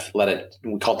stuff and I've let it,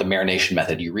 we call it the marination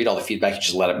method. You read all the feedback, you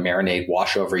just let it marinate,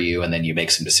 wash over you, and then you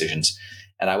make some decisions.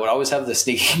 And I would always have the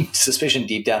sneaking suspicion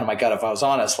deep down in my gut, if I was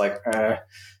honest, like, I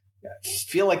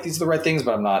feel like these are the right things,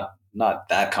 but I'm not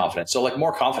that confident. So like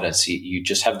more confidence, you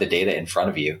just have the data in front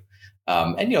of you.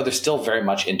 And there's still very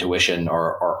much intuition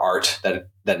or art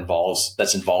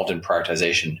that's involved in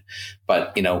prioritization.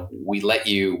 But we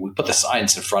put the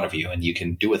science in front of you, and you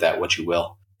can do with that what you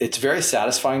will. It's very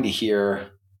satisfying to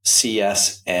hear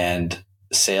CS and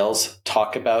sales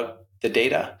talk about the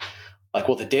data. Like,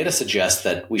 well, the data suggests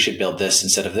that we should build this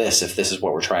instead of this if this is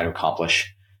what we're trying to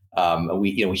accomplish.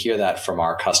 We hear that from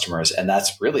our customers, and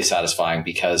that's really satisfying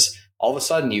because all of a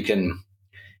sudden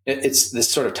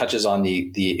this sort of touches on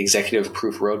the executive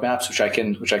proof roadmaps, which I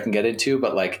can get into.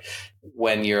 But like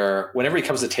whenever he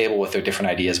comes to the table with their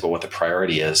different ideas about what the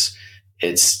priority is,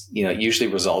 it's, it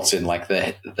usually results in like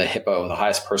the HIPPO,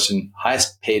 the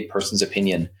highest paid person's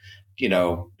opinion,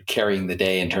 carrying the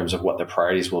day in terms of what the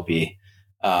priorities will be.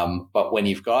 But when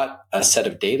you've got a set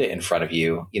of data in front of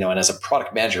you, and as a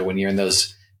product manager, when you're in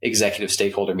those executive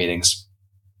stakeholder meetings,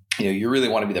 you really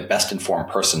want to be the best informed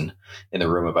person in the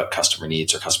room about customer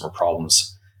needs or customer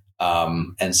problems.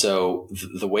 And so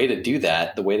the way to do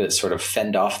that, the way to sort of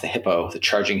fend off the HIPPO, the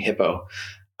charging HIPPO,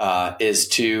 is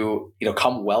to,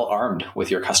 come well armed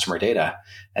with your customer data.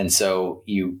 And so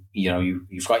you've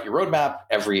got your roadmap.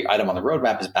 Every item on the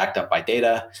roadmap is backed up by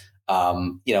data.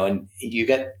 And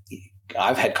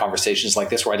I've had conversations like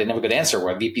this where I didn't have a good answer,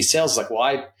 where VP sales is like, well,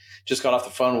 I just got off the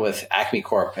phone with Acme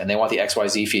Corp and they want the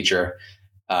XYZ feature.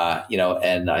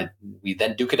 We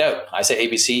then duke it out. I say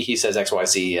ABC, he says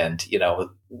XYZ, and,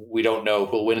 we don't know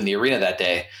who'll win in the arena that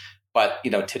day. But,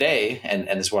 today, and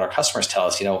this is what our customers tell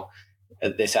us,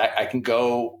 they say, I can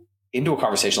go into a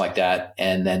conversation like that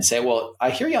and then say, well, I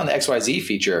hear you on the XYZ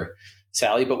feature,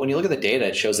 Sally, but when you look at the data,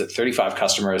 it shows that 35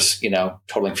 customers,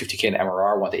 totaling 50K in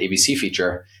MRR want the ABC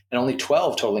feature, and only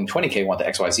 12 totaling 20K want the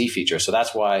XYZ feature. So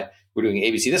that's why we're doing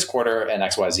ABC this quarter and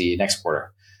XYZ next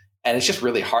quarter. And it's just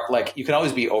really hard. Like, you can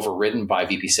always be overridden by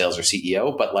VP sales or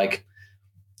CEO, but like,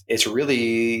 it's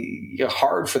really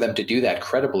hard for them to do that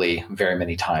credibly very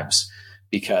many times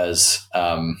because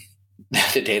the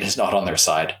data is not on their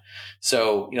side.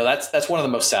 So, that's one of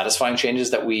the most satisfying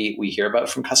changes that we hear about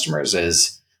from customers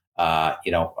is,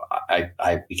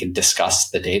 we can discuss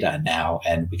the data now,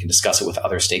 and we can discuss it with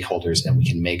other stakeholders, and we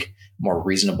can make more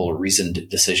reasonable, reasoned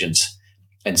decisions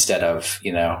instead of,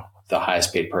 the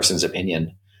highest paid person's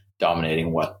opinion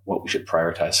dominating what we should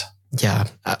prioritize. Yeah,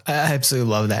 I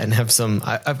absolutely love that, and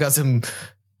I've got some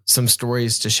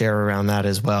stories to share around that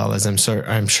as well, as I'm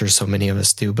sure so many of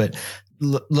us do. But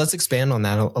let's expand on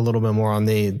that a little bit more on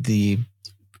the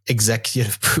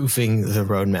executive proofing the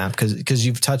roadmap, because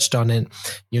you've touched on it.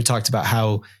 You talked about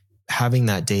how having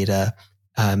that data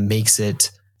makes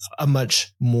it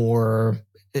much more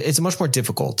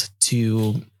difficult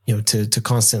to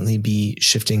constantly be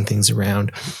shifting things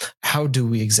around. How do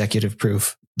we executive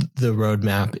proof the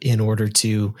roadmap in order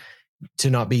to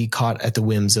not be caught at the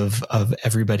whims of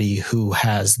everybody who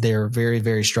has their very,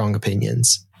 very strong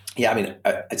opinions? Yeah, I mean,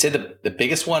 I'd say the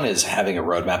biggest one is having a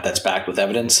roadmap that's backed with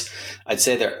evidence. I'd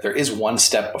say there is one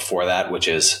step before that, which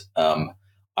is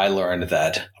I learned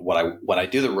that when I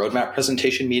do the roadmap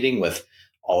presentation meeting with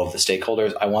all of the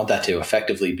stakeholders, I want that to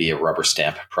effectively be a rubber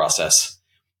stamp process.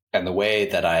 And the way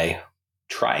that I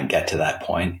try and get to that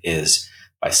point is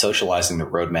by socializing the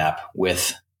roadmap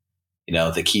with,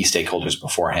 the key stakeholders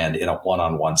beforehand in a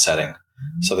one-on-one setting.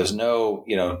 So there's no,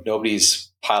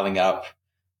 nobody's piling up.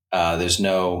 There's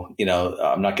no,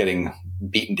 I'm not getting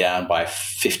beaten down by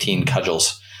 15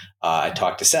 cudgels. I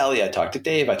talk to Sally, I talk to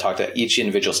Dave, I talk to each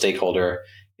individual stakeholder.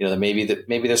 Maybe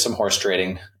there's some horse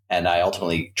trading, and I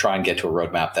ultimately try and get to a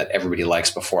roadmap that everybody likes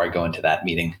before I go into that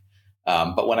meeting.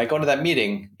 But when I go into that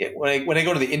meeting, when I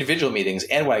go to the individual meetings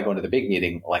and when I go into the big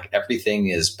meeting, like, everything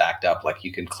is backed up. Like,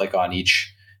 you can click on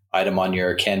each item on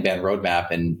your Kanban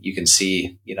roadmap and you can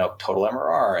see, total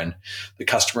MRR and the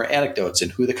customer anecdotes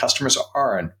and who the customers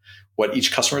are and what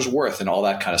each customer is worth and all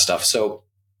that kind of stuff. So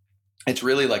it's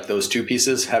really like those two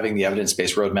pieces, having the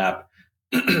evidence-based roadmap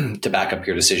to back up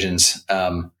your decisions,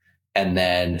 and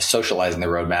then socializing the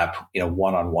roadmap,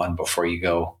 one-on-one before you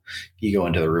go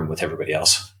into the room with everybody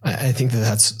else. I think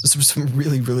that's some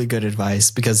really, really good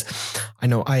advice, because I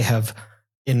know I have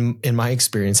in my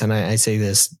experience, and I say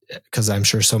this because I'm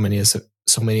sure so many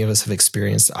of us have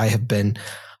experienced, I've been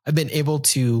able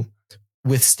to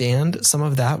withstand some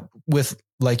of that with,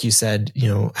 like you said,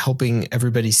 helping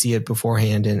everybody see it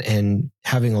beforehand and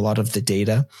having a lot of the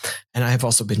data. And I have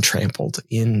also been trampled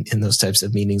in those types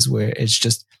of meetings where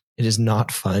it is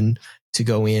not fun to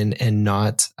go in and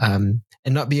not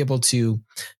be able to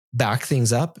back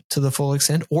things up to the full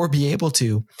extent, or be able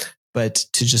to, but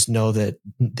to just know that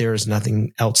there is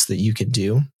nothing else that you can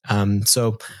do.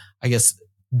 So I guess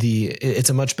it's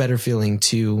a much better feeling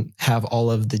to have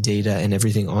all of the data and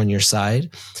everything on your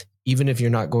side. Even if you're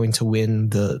not going to win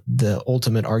the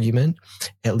ultimate argument,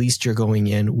 at least you're going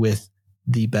in with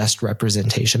the best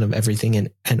representation of everything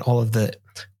and all of the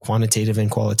quantitative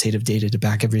and qualitative data to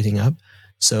back everything up.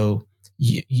 So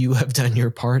you have done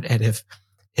your part. And if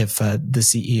the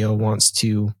CEO wants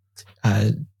to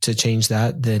change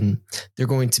that, then they're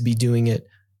going to be doing it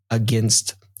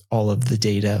against all of the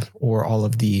data or all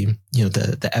of the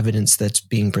evidence that's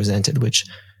being presented, which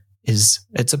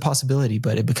it's a possibility,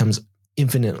 but it becomes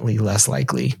infinitely less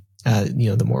likely,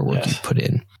 the more work you put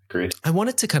in. Agreed. I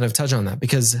wanted to kind of touch on that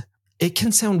because it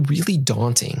can sound really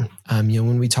daunting.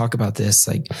 When we talk about this,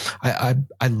 like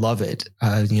I love it.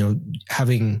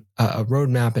 Having a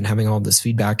roadmap and having all this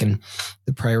feedback and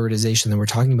the prioritization that we're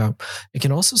talking about, it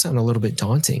can also sound a little bit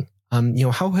daunting.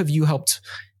 How have you helped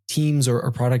teams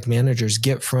or product managers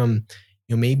get from,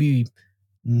 maybe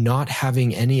not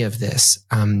having any of this,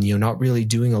 not really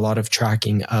doing a lot of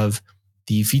tracking of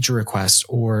the feature requests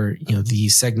or, the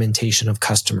segmentation of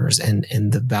customers and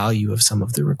the value of some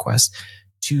of the requests,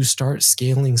 to start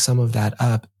scaling some of that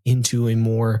up into a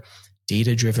more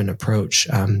data-driven approach?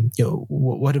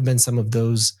 What have been some of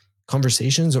those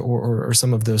conversations or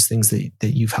some of those things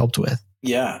that you've helped with?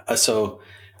 Yeah. So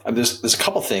there's a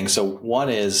couple things. So one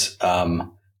is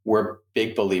we're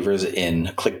big believers in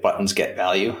click buttons, get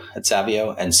value at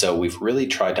Savio. And so we've really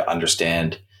tried to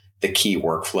understand the key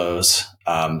workflows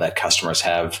that customers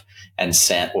have and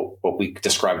what we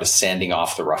described as sanding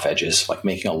off the rough edges, like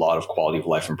making a lot of quality of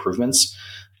life improvements.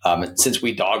 Since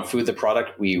we dog food the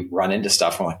product, we run into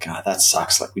stuff. We're like, God, that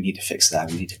sucks. Like, we need to fix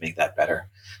that. We need to make that better.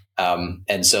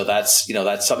 And so that's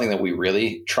something that we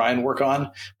really try and work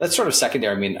on. That's sort of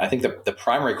secondary. I mean, I think the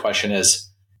primary question is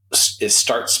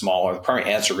start small, or the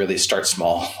primary answer really is start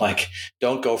small. Like,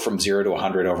 don't go from 0 to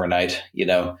 100 overnight.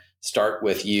 Start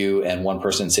with you and one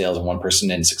person in sales and one person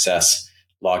in success,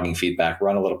 logging feedback,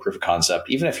 run a little proof of concept.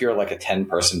 Even if you're like a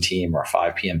 10-person team or a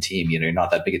 5 PM team, you're not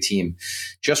that big a team,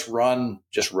 just run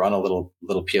a little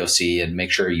POC and make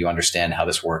sure you understand how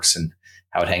this works and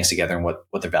how it hangs together and what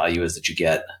the value is that you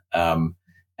get. And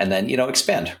then,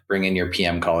 expand, bring in your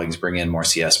PM colleagues, bring in more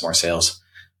CS, more sales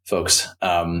folks.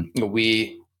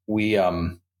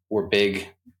 We're big.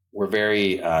 We're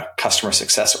very customer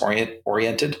success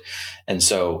oriented. And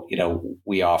so,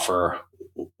 we offer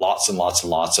lots and lots and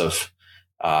lots of,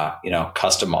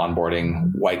 custom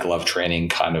onboarding, white glove training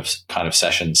kind of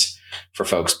sessions for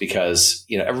folks, because,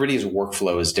 everybody's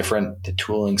workflow is different. The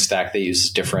tooling stack they use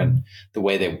is different. The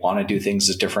way they want to do things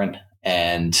is different.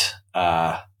 And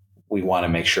we want to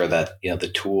make sure that,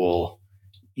 the tool,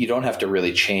 you don't have to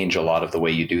really change a lot of the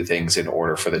way you do things in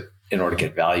order to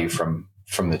get value from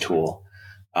the tool.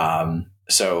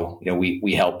 So,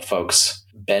 we help folks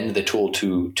bend the tool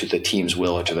to the team's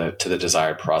will or to the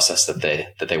desired process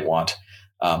that they want.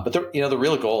 But the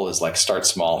real goal is like, start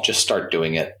small, just start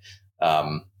doing it.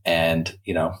 And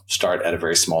start at a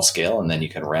very small scale, and then you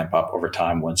can ramp up over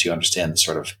time once you understand the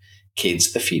sort of cadence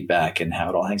of the feedback and how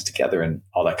it all hangs together and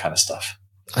all that kind of stuff.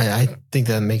 I think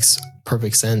that makes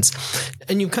perfect sense.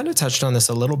 And you kind of touched on this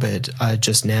a little bit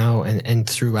just now and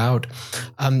throughout.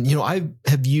 I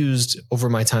have used over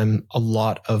my time a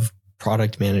lot of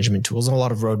product management tools and a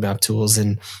lot of roadmap tools.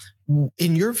 And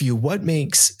in your view, what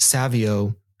makes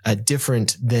Savio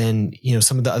different than,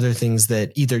 some of the other things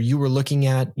that either you were looking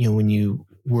at, when you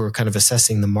were kind of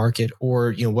assessing the market,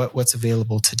 or, what's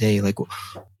available today? Like,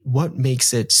 what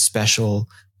makes it special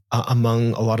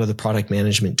among a lot of the product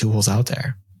management tools out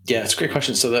there? Yeah, it's a great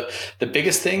question. So the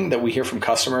biggest thing that we hear from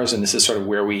customers, and this is sort of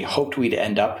where we hoped we'd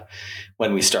end up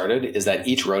when we started, is that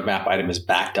each roadmap item is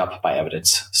backed up by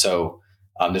evidence. So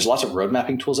there's lots of road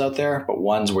mapping tools out there, but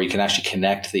ones where you can actually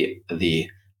connect the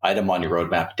item on your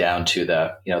roadmap down to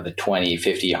the 20,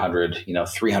 50, 100,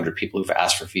 300 people who've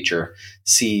asked for a feature,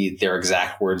 see their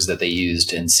exact words that they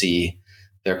used and see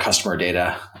their customer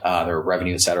data, their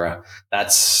revenue, et cetera.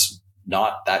 That's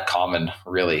not that common,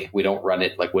 really. We don't run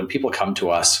it like when people come to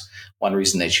us. One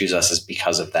reason they choose us is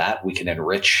because of that. We can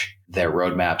enrich their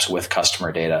roadmaps with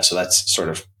customer data. So that's sort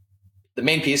of the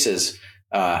main piece is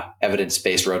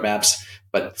evidence-based roadmaps.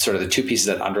 But sort of the two pieces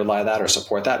that underlie that or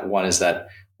support that, one is that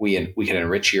we can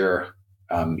enrich your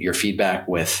feedback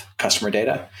with customer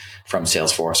data from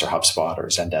Salesforce or HubSpot or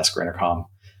Zendesk or Intercom,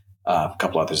 a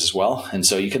couple others as well. And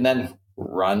so you can then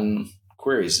run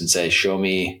queries and say, show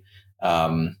me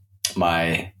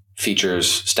my features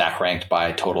stack ranked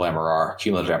by total MRR,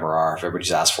 cumulative MRR, if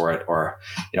everybody's asked for it, or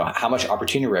how much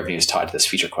opportunity revenue is tied to this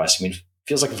feature quest. I mean, it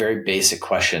feels like very basic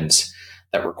questions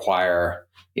that require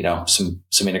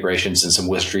some integrations and some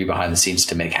wizardry behind the scenes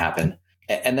to make happen.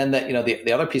 And then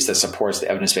the other piece that supports the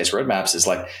evidence-based roadmaps is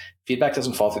like feedback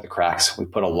doesn't fall through the cracks. We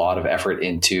put a lot of effort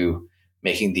into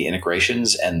making the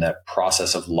integrations and the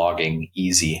process of logging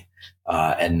easy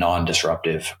and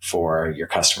non-disruptive for your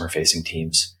customer-facing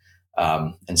teams.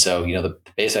 And so, the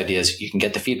base idea is you can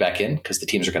get the feedback in because the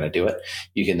teams are going to do it.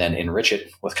 You can then enrich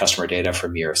it with customer data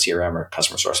from your CRM or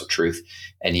customer source of truth.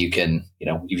 And you can,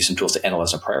 give you some tools to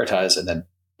analyze and prioritize and then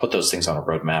put those things on a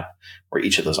roadmap where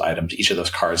each of those items, each of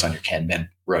those cards on your Kanban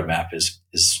roadmap is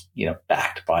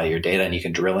backed by your data, and you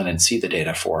can drill in and see the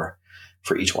data for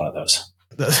each one of those.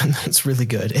 That's really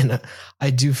good. And I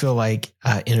do feel like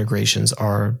integrations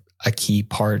are a key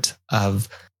part of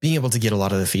being able to get a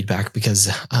lot of the feedback, because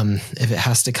if it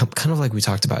has to come, kind of like we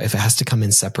talked about, if it has to come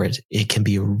in separate, it can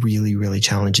be a really, really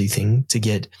challenging thing to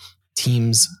get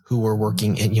teams who are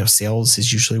working in, sales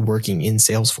is usually working in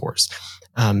Salesforce,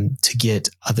 to get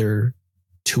other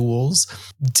tools,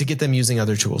 to get them using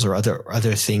other tools or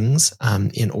other things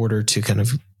in order to kind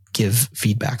of give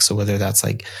feedback. So whether that's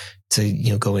like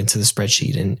to go into the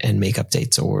spreadsheet and make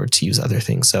updates or to use other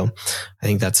things. So I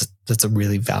think that's a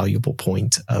really valuable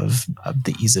point of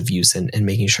the ease of use and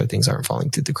making sure things aren't falling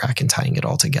through the crack and tying it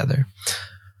all together.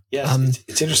 Yeah,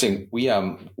 it's interesting.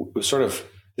 There's sort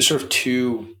of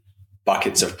two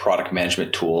buckets of product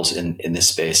management tools in this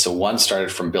space. So one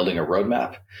started from building a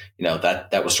roadmap,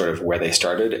 that was sort of where they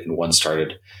started, and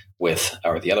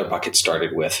the other bucket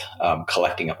started with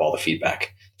collecting up all the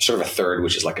feedback. Sort of a third,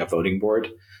 which is like a voting board,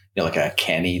 like a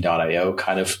Canny.io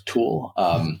kind of tool,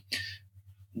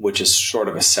 which is sort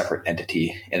of a separate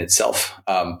entity in itself.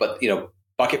 But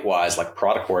bucket wise, like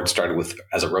Product Board started with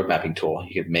as a road mapping tool.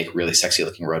 You could make really sexy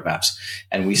looking roadmaps,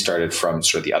 and we started from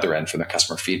sort of the other end, from the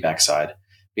customer feedback side,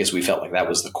 because we felt like that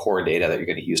was the core data that you're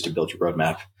going to use to build your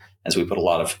roadmap. And so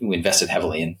we invested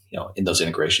heavily in those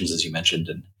integrations, as you mentioned,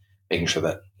 and making sure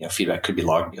that feedback could be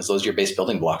logged, because those are your base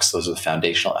building blocks. Those are the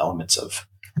foundational elements of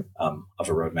a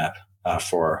roadmap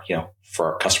for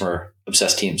our customer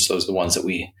obsessed teams. Those are the ones that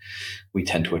we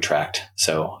tend to attract.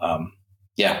 So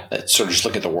sort of just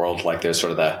look at the world like there's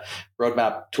sort of the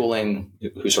roadmap tooling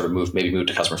who sort of moved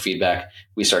to customer feedback.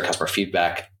 We started customer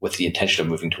feedback with the intention of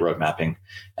moving to road mapping.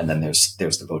 And then there's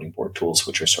the voting board tools,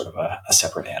 which are sort of a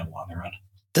separate animal on their own.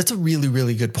 That's a really,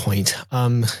 really good point.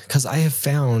 Because I have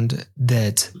found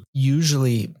that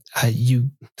usually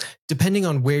depending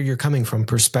on where you're coming from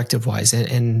perspective wise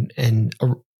and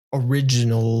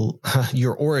original,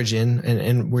 your origin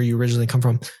and where you originally come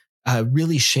from,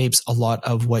 really shapes a lot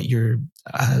of what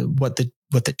what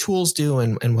the tools do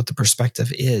and what the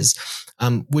perspective is,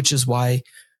 which is why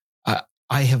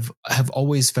I have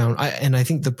always found, and I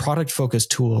think the product focused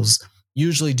tools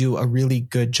usually do a really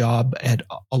good job at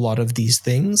a lot of these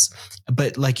things.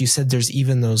 But like you said, there's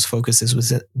even those focuses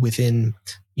within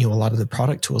a lot of the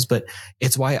product tools. But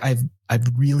it's why I've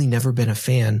really never been a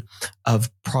fan of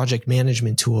project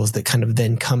management tools that kind of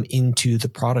then come into the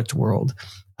product world.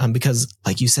 Because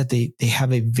like you said, they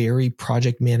have a very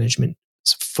project management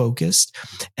focused,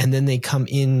 and then they come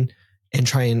in and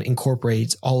try and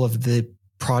incorporate all of the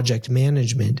project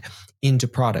management into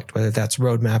product, whether that's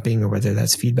road mapping or whether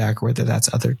that's feedback or whether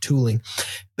that's other tooling.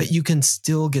 But you can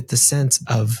still get the sense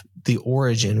of the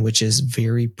origin, which is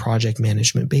very project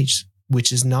management based,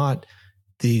 which is not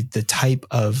the type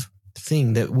of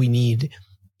thing that we need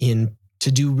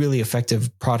to do really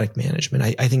effective product management.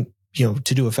 I think, to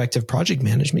do effective project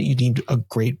management, you need a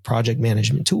great project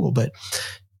management tool, but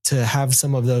to have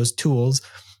some of those tools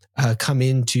come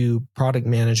into product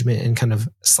management and kind of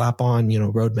slap on,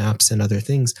 roadmaps and other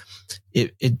things,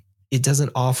 it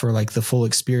doesn't offer like the full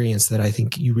experience that I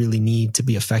think you really need to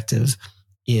be effective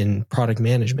in product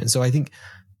management. So I think,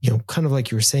 kind of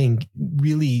like you were saying,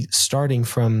 really starting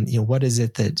from, what is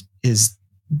it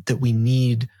that we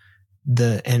need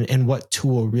and what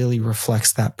tool really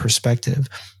reflects that perspective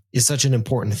is such an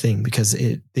important thing, because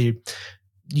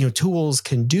tools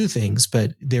can do things,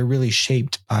 but they're really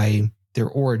shaped by their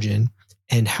origin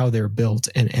and how they're built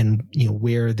and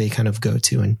where they kind of go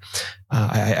to. And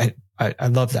I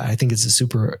love that. I think it's a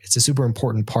super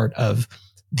important part of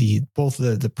both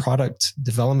the product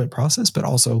development process, but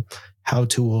also how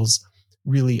tools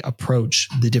really approach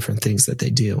the different things that they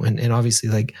do. And obviously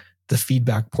like the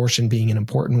feedback portion being an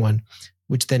important one,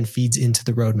 which then feeds into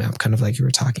the roadmap, kind of like you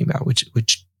were talking about,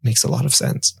 which makes a lot of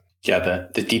sense. Yeah,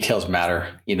 the details matter.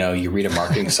 You read a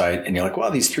marketing site and you're like,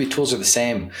 well, these 3 tools are the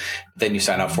same. Then you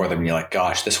sign up for them and you're like,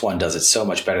 gosh, this one does it so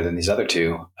much better than these other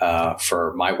 2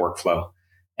 for my workflow.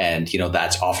 And,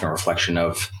 that's often a reflection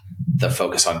of the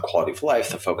focus on quality of life,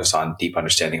 the focus on deep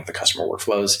understanding of the customer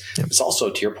workflows. Yep. It's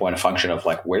also, to your point, a function of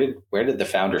like, where did the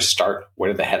founder start? Where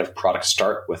did the head of product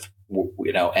start with,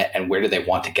 and where do they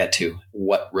want to get to?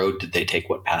 What road did they take?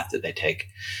 What path did they take?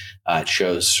 It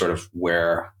shows sort of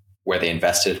where they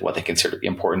invested, what they consider to be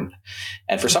important.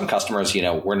 And for some customers,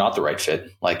 we're not the right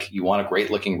fit. Like you want a great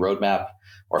looking roadmap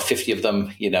or 50 of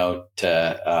them,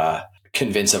 to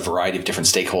convince a variety of different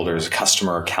stakeholders,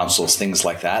 customer councils, things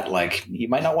like that. Like you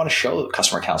might not want to show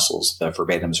customer councils the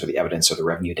verbatims or the evidence or the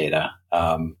revenue data.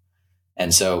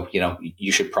 And so,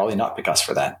 you should probably not pick us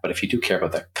for that. But if you do care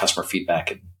about the customer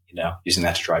feedback and, using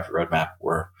that to drive your roadmap,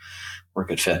 we're a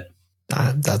good fit.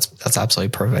 That's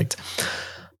absolutely perfect.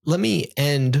 Let me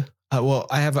end.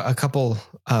 I have a couple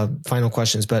final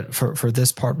questions, but for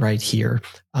this part right here,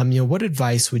 what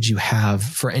advice would you have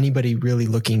for anybody really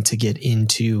looking to get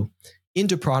into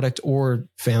product or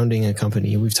founding a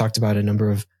company? We've talked about a number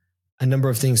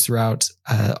of things throughout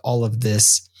all of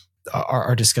this,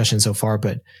 our discussion so far.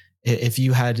 But if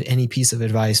you had any piece of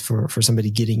advice for somebody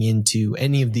getting into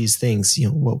any of these things,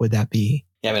 what would that be?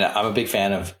 Yeah, I mean, I'm a big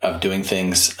fan of doing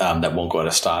things that won't go out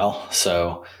of style.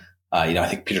 So, I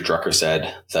think Peter Drucker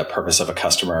said the purpose of a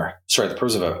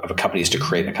company is to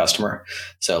create a customer.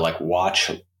 So like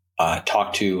watch,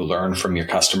 talk to, learn from your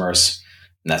customers.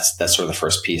 And that's sort of the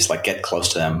first piece, like get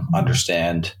close to them,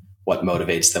 understand what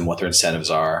motivates them, what their incentives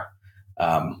are,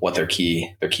 what their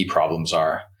key problems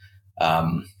are.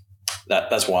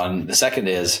 That's one. The second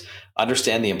is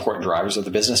understand the important drivers of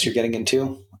the business you're getting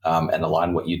into, and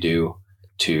align what you do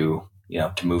to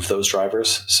move those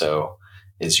drivers. So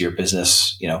is your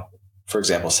business, for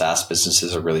example, SaaS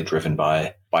businesses are really driven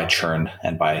by churn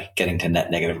and by getting to net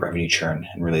negative revenue churn.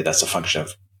 And really that's a function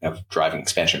of driving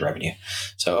expansion revenue.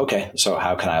 So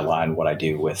how can I align what I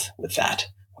do with that?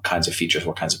 What kinds of features,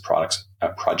 what kinds of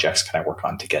projects can I work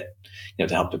on to get, to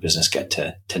help the business get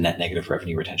to net negative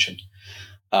revenue retention?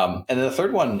 And then the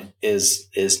third one is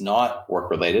not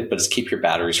work related, but it's keep your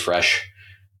batteries fresh,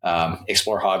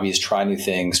 explore hobbies, try new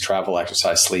things, travel,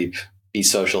 exercise, sleep, be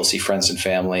social, see friends and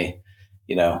family.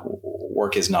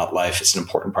 Work is not life. It's an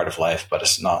important part of life, but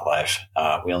it's not life.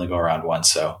 We only go around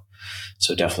once. So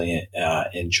definitely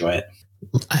enjoy it.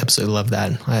 I absolutely love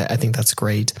that. I think that's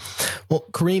great. Well,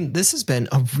 Karim, this has been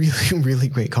a really, really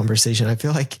great conversation. I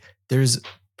feel like there's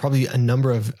probably a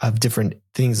number of different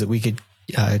things that we could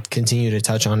continue to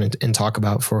touch on and talk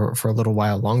about for a little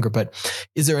while longer. But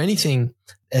is there anything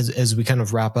as we kind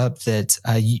of wrap up that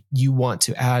you want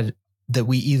to add that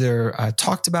we either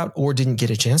talked about or didn't get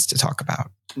a chance to talk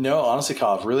about? No, honestly,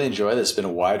 Kyle, I've really enjoyed it. It's been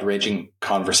a wide-ranging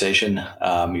conversation.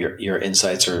 Your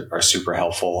insights are super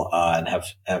helpful and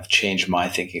have changed my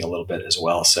thinking a little bit as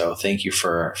well. So thank you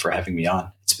for having me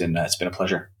on. It's been a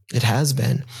pleasure. It has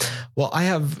been. Well, I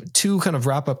have 2 kind of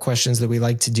wrap-up questions that we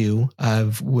like to do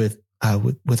with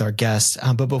our guests.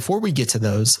 But before we get to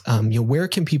those, where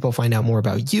can people find out more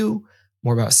about you,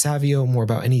 more about Savio, more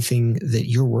about anything that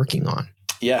you're working on?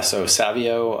 Yeah. So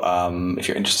Savio, if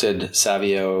you're interested,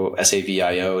 Savio,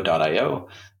 savio.io.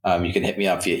 You can hit me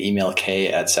up via email,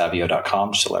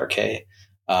 k@savio.com, just the letter K.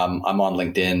 I'm on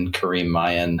LinkedIn, Karim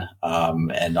Mayan,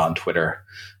 and on Twitter,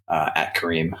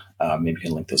 @Karim. Maybe you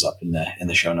can link those up in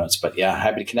the show notes, but yeah,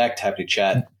 happy to connect, happy to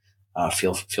chat.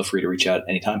 Feel free to reach out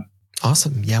anytime.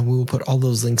 Awesome. Yeah. We will put all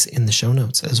those links in the show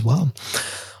notes as well.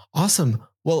 Awesome.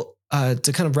 Well,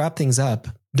 to kind of wrap things up,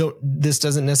 this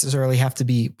doesn't necessarily have to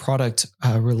be product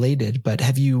related, but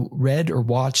have you read or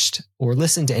watched or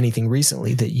listened to anything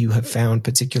recently that you have found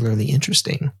particularly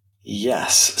interesting?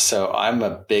 Yes. So I'm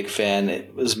a big fan.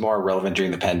 It was more relevant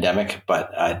during the pandemic,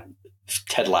 but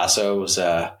Ted Lasso was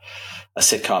a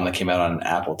sitcom that came out on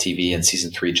Apple TV, and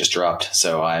season 3 just dropped.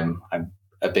 So I'm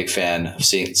a big fan of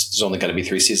seeing. There's only going to be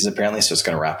 3 seasons apparently, so it's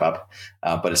going to wrap up.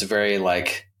 But it's a very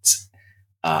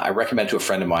I recommend to a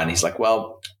friend of mine. He's like,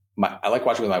 well, I like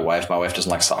watching with my wife. My wife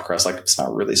doesn't like soccer. I was like, it's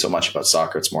not really so much about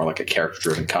soccer. It's more like a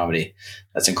character-driven comedy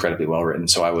that's incredibly well written.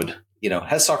 So I would,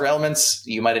 has soccer elements.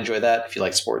 You might enjoy that if you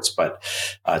like sports, but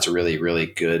it's a really, really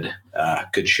good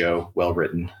show, well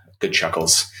written, good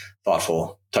chuckles,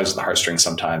 thoughtful, tugs at the heartstrings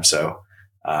sometimes. So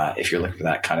if you're looking for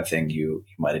that kind of thing, you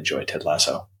might enjoy Ted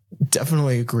Lasso.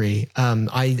 Definitely agree.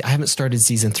 I haven't started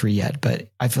season 3 yet, but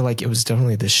I feel like it was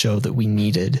definitely the show that we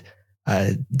needed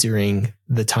during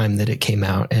the time that it came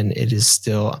out. And it is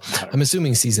still, I'm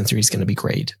assuming season 3 is going to be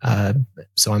great.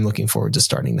 So I'm looking forward to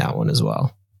starting that one as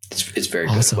well. It's very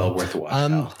awesome. Good. Well worth a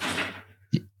watch.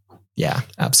 Yeah,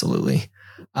 absolutely.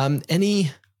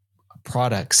 Any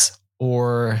products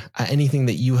or anything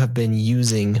that you have been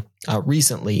using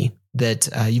recently that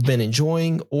you've been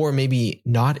enjoying or maybe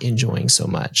not enjoying so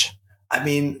much? I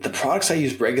mean, the products I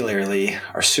use regularly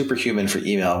are Superhuman for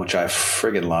email, which I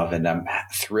friggin' love, and I'm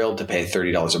thrilled to pay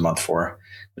 $30 a month for,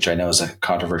 which I know is a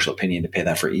controversial opinion to pay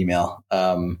that for email.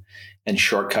 And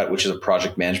Shortcut, which is a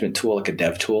project management tool, like a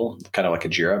dev tool, kind of like a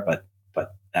Jira, but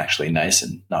actually nice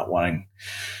and not wanting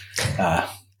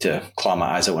to claw my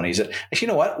eyes out when I use it. Actually,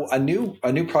 you know what? A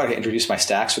new product I introduced my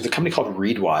stacks with a company called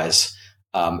Readwise.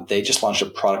 They just launched a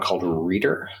product called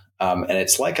Reader, and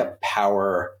it's like a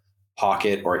Power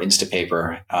Pocket or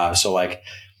Instapaper. So like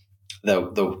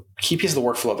the key piece of the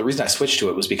workflow, the reason I switched to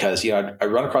it was because, I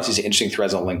run across these interesting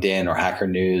threads on LinkedIn or Hacker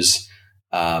News,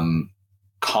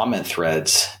 comment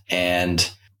threads,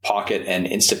 and Pocket and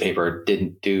Instapaper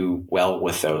didn't do well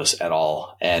with those at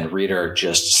all. And Reader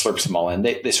just slurps them all in.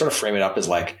 They sort of frame it up as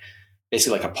like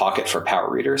basically like a Pocket for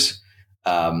power readers.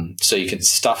 So you can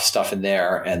stuff in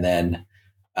there and then,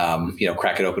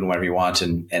 crack it open whenever you want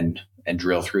and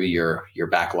drill through your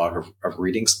backlog of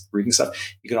reading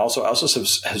stuff. You can also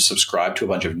subscribe to a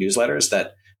bunch of newsletters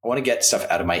that I want to get stuff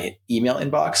out of my email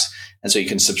inbox. And so you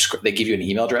can subscribe, they give you an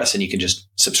email address and you can just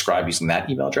subscribe using that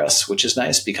email address, which is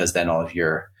nice because then all of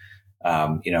your,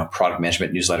 product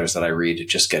management newsletters that I read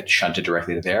just get shunted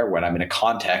directly to there when I'm in a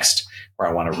context where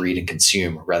I want to read and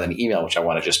consume rather than email, which I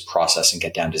want to just process and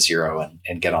get down to zero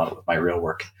and get on with my real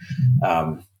work.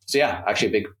 So yeah,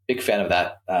 actually a big fan of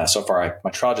that. So far,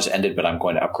 my trial just ended, but I'm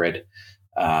going to upgrade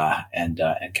and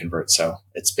convert. So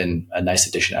it's been a nice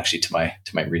addition actually to my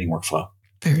reading workflow.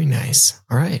 Very nice.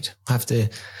 All right. I'll have to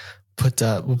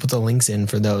we'll put the links in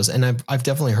for those. And I've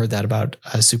definitely heard that about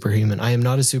Superhuman. I am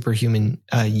not a Superhuman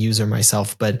user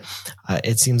myself, but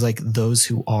it seems like those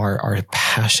who are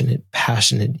passionate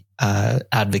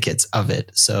advocates of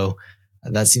it. So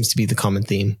that seems to be the common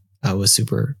theme with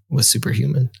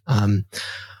Superhuman.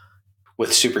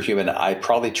 With Superhuman, I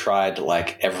probably tried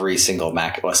like every single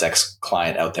Mac OS X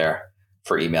client out there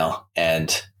for email,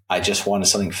 and I just wanted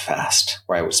something fast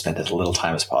where I would spend as little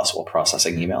time as possible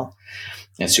processing email.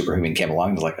 And Superhuman came along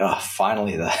and was like, oh,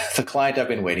 finally the client I've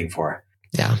been waiting for.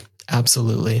 Yeah,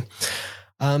 absolutely.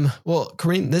 Well,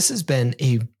 Kareem, this has been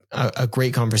a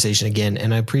great conversation again,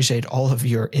 and I appreciate all of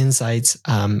your insights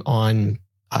on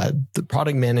the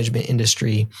product management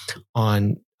industry,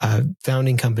 on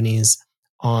founding companies,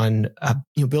 on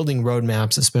building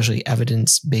roadmaps, especially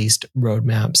evidence-based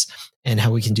roadmaps, and how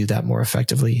we can do that more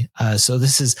effectively. So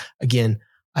this is, again,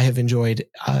 I have enjoyed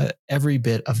every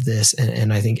bit of this,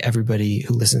 and I think everybody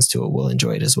who listens to it will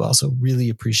enjoy it as well. So really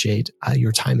appreciate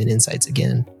your time and insights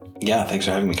again. Yeah, thanks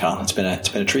for having me, Kyle. It's been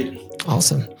a treat.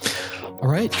 Awesome. All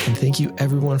right, and thank you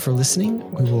everyone for listening.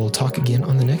 We will talk again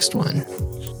on the next one.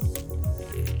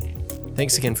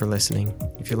 Thanks again for listening.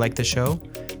 If you like the show,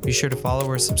 be sure to follow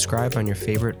or subscribe on your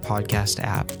favorite podcast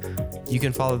app. You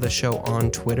can follow the show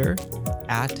on Twitter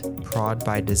at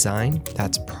prod_by_design.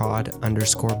 That's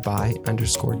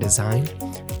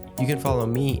prod_by_design. You can follow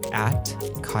me at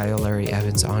Kyle Larry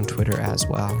Evans on Twitter as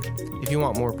well. If you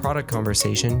want more product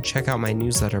conversation, check out my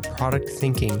newsletter, Product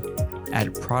Thinking, at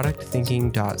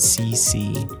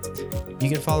productthinking.cc. You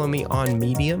can follow me on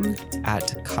Medium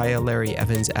at Kyle Larry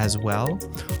Evans as well,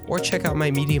 or check out my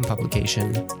Medium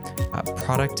publication,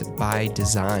 Product by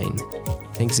Design.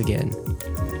 Thanks again.